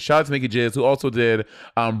 Nikki. Shout out to Nikki Jizz, who also did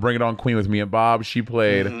Bring It On Queen with me and Bob. She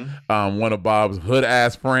played one of Bob's hood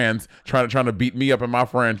ass friends, trying to beat me up and my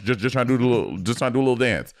friends, just trying to do a little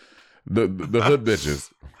dance. The hood bitches.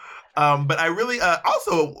 But I really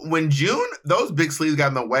also, when June, those big sleeves got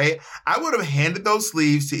in the way, I would have handed those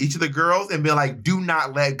sleeves to each of the girls and been like, do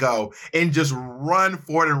not let go, and just run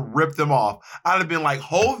for it and rip them off. I'd have been like,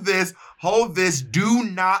 hold this, do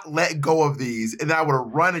not let go of these. And then I would have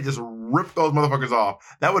run and just ripped those motherfuckers off.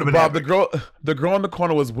 That would have been Bob, epic. the girl in the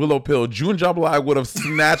corner was Willow Pill. June Jambalaya would have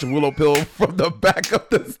snatched Willow Pill from the back of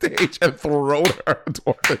the stage and thrown her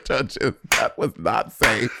toward the judges. That was not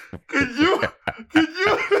safe. Could you?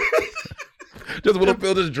 Just Willow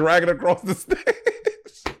Pill just dragging across the stage.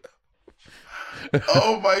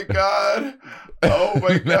 Oh my God. Oh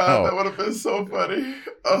my God. That would have been so funny.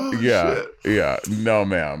 Oh, shit. Yeah. No,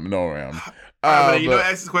 ma'am. I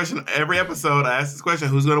ask this question every episode. I ask this question: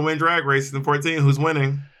 who's going to win Drag Race season 14? Who's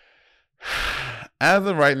winning? As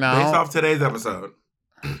of right now, based off today's episode,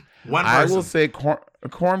 one person. I will say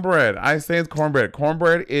Cornbread. I say it's Cornbread.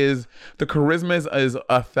 Cornbread is the charisma is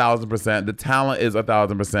 1,000%. The talent is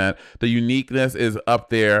 1,000%. The uniqueness is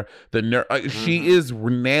up there. She is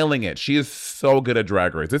nailing it. She is so good at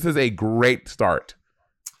Drag Race. This is a great start.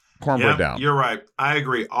 Cornbread down. You're right. I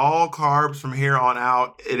agree. All carbs from here on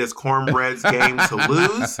out. It is cornbread's game to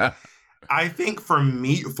lose. I think for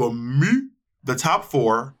me, the top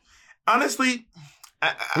four, honestly,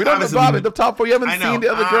 we don't know, Bobby. The top four, you haven't seen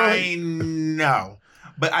the other girl. I know.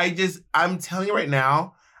 But I'm telling you right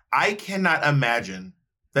now, I cannot imagine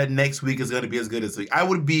that next week is going to be as good as this week. I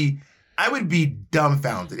would be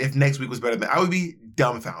dumbfounded if next week was better than I would be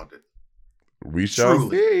dumbfounded. We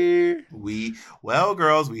shall see. Well,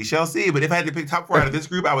 girls, we shall see. But if I had to pick top four out of this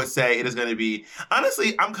group, I would say it is going to be,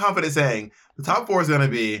 honestly, I'm confident saying the top four is going to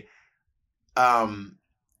be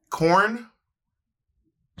Corn,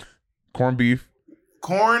 corned beef,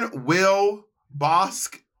 Will,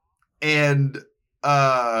 Bosk, and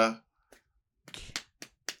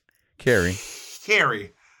Carrie.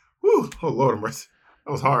 Whew. Oh, Lord of mercy.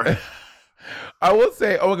 That was hard. I will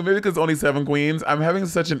say, maybe because only 7 queens, I'm having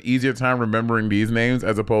such an easier time remembering these names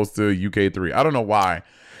as opposed to UK3. I don't know why.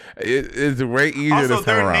 It's way easier also, this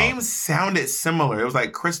time around. Their names sounded similar. It was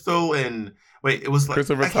like Crystal and it was like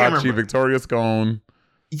Crystal Versace, Victoria Scone.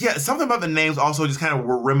 Yeah, something about the names also just kind of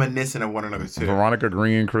were reminiscent of one another too. Veronica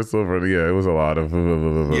Green, Crystal. Yeah, it was a lot of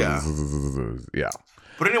yeah.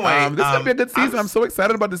 But anyway, this is gonna be a good season. I'm so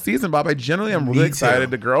excited about the season, Bob. I generally am really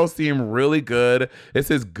excited. The girls seem really good.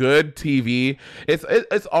 This is good TV.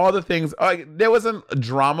 It's all the things. There wasn't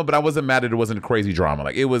drama, but I wasn't mad that it wasn't crazy drama.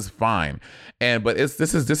 Like, it was fine. But this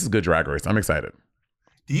is good Drag Race. I'm excited.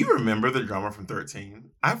 Do you remember the drama from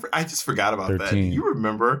 13? I just forgot about 13. That. Do you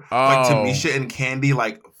remember like Tamisha and Candy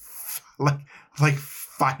like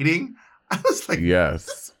fighting? I was like,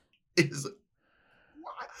 yes. Because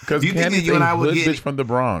Candy's a hood bitch from the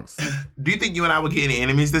Bronx. Do you think you and I would get any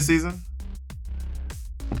enemies this season?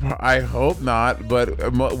 I hope not,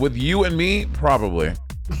 but with you and me, probably.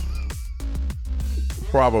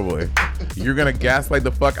 You're gonna gaslight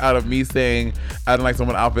the fuck out of me saying I don't like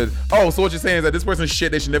someone's outfit. Oh, so what you're saying is that this person's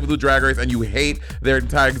shit, they should never do Drag Race, and you hate their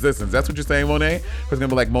entire existence. That's what you're saying, Monet? Because it's gonna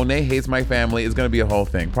be like, Monet hates my family. It's gonna be a whole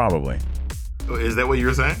thing, probably. Is that what you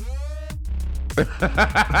were saying?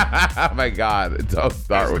 Oh my God. Don't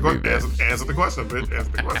start with me. Answer the question, bitch.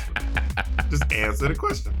 Answer the question. Just answer the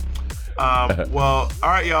question. Well, all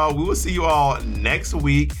right, y'all. We will see you all next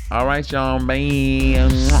week. All right, y'all. Bye.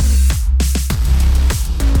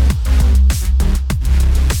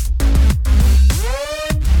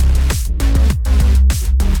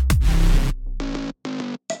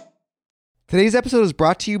 Today's episode is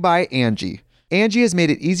brought to you by Angie. Angie has made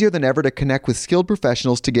it easier than ever to connect with skilled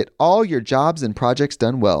professionals to get all your jobs and projects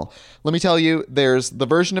done well. Let me tell you, there's the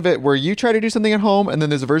version of it where you try to do something at home, and then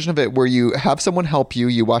there's a version of it where you have someone help you,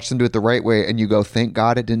 you watch them do it the right way, and you go, thank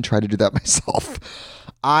God I didn't try to do that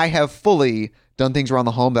myself. I have fully done things around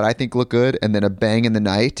the home that I think look good, and then a bang in the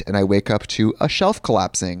night, and I wake up to a shelf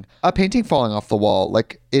collapsing, a painting falling off the wall.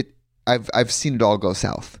 I've seen it all go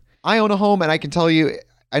south. I own a home, and I can tell you,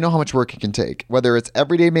 I know how much work it can take. Whether it's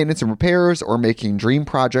everyday maintenance and repairs or making dream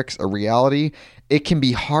projects a reality, it can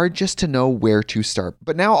be hard just to know where to start.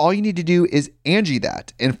 But now all you need to do is Angie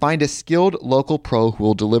that and find a skilled local pro who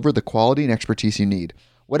will deliver the quality and expertise you need.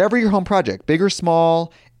 Whatever your home project, big or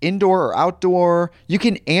small, indoor or outdoor, you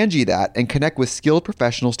can Angie that and connect with skilled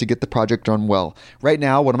professionals to get the project done well. Right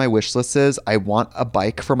now, one of my wish lists is I want a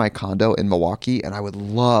bike for my condo in Milwaukee, and I would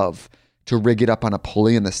love to rig it up on a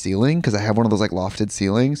pulley in the ceiling because I have one of those like lofted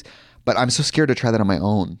ceilings, but I'm so scared to try that on my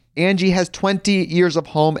own. Angie has 20 years of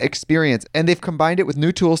home experience, and they've combined it with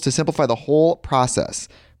new tools to simplify the whole process.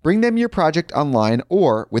 Bring them your project online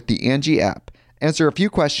or with the Angie app. Answer a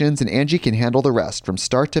few questions and Angie can handle the rest from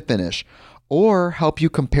start to finish, or help you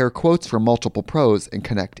compare quotes from multiple pros and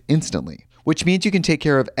connect instantly, which means you can take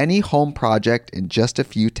care of any home project in just a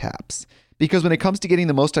few taps. Because when it comes to getting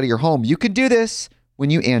the most out of your home, you can do this when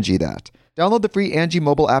you Angie that. Download the free Angie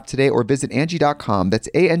mobile app today or visit Angie.com. That's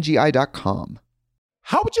ANGI.com.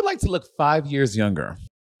 How would you like to look 5 years younger?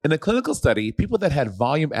 In a clinical study, people that had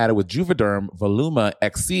volume added with Juvederm Voluma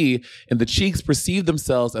XC in the cheeks perceived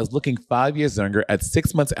themselves as looking 5 years younger at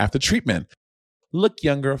 6 months after treatment. Look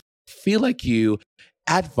younger, feel like you,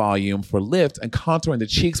 add volume for lift and contour in the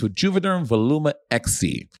cheeks with Juvederm Voluma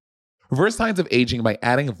XC. Reverse signs of aging by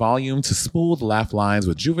adding volume to smooth laugh lines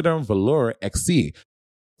with Juvederm Volure XC.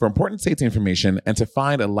 For important safety information and to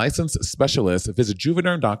find a licensed specialist, visit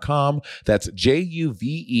juvederm.com. That's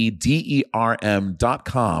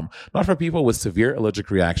JUVEDERM.com. Not for people with severe allergic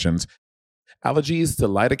reactions, allergies to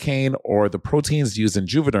lidocaine, or the proteins used in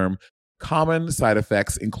Juvederm. Common side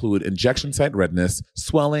effects include injection site redness,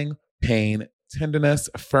 swelling, pain, tenderness,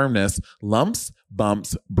 firmness, lumps,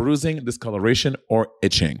 bumps, bruising, discoloration, or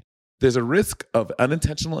itching. There's a risk of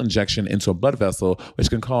unintentional injection into a blood vessel, which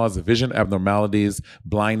can cause vision abnormalities,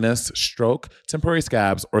 blindness, stroke, temporary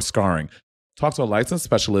scabs, or scarring. Talk to a licensed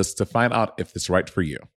specialist to find out if it's right for you.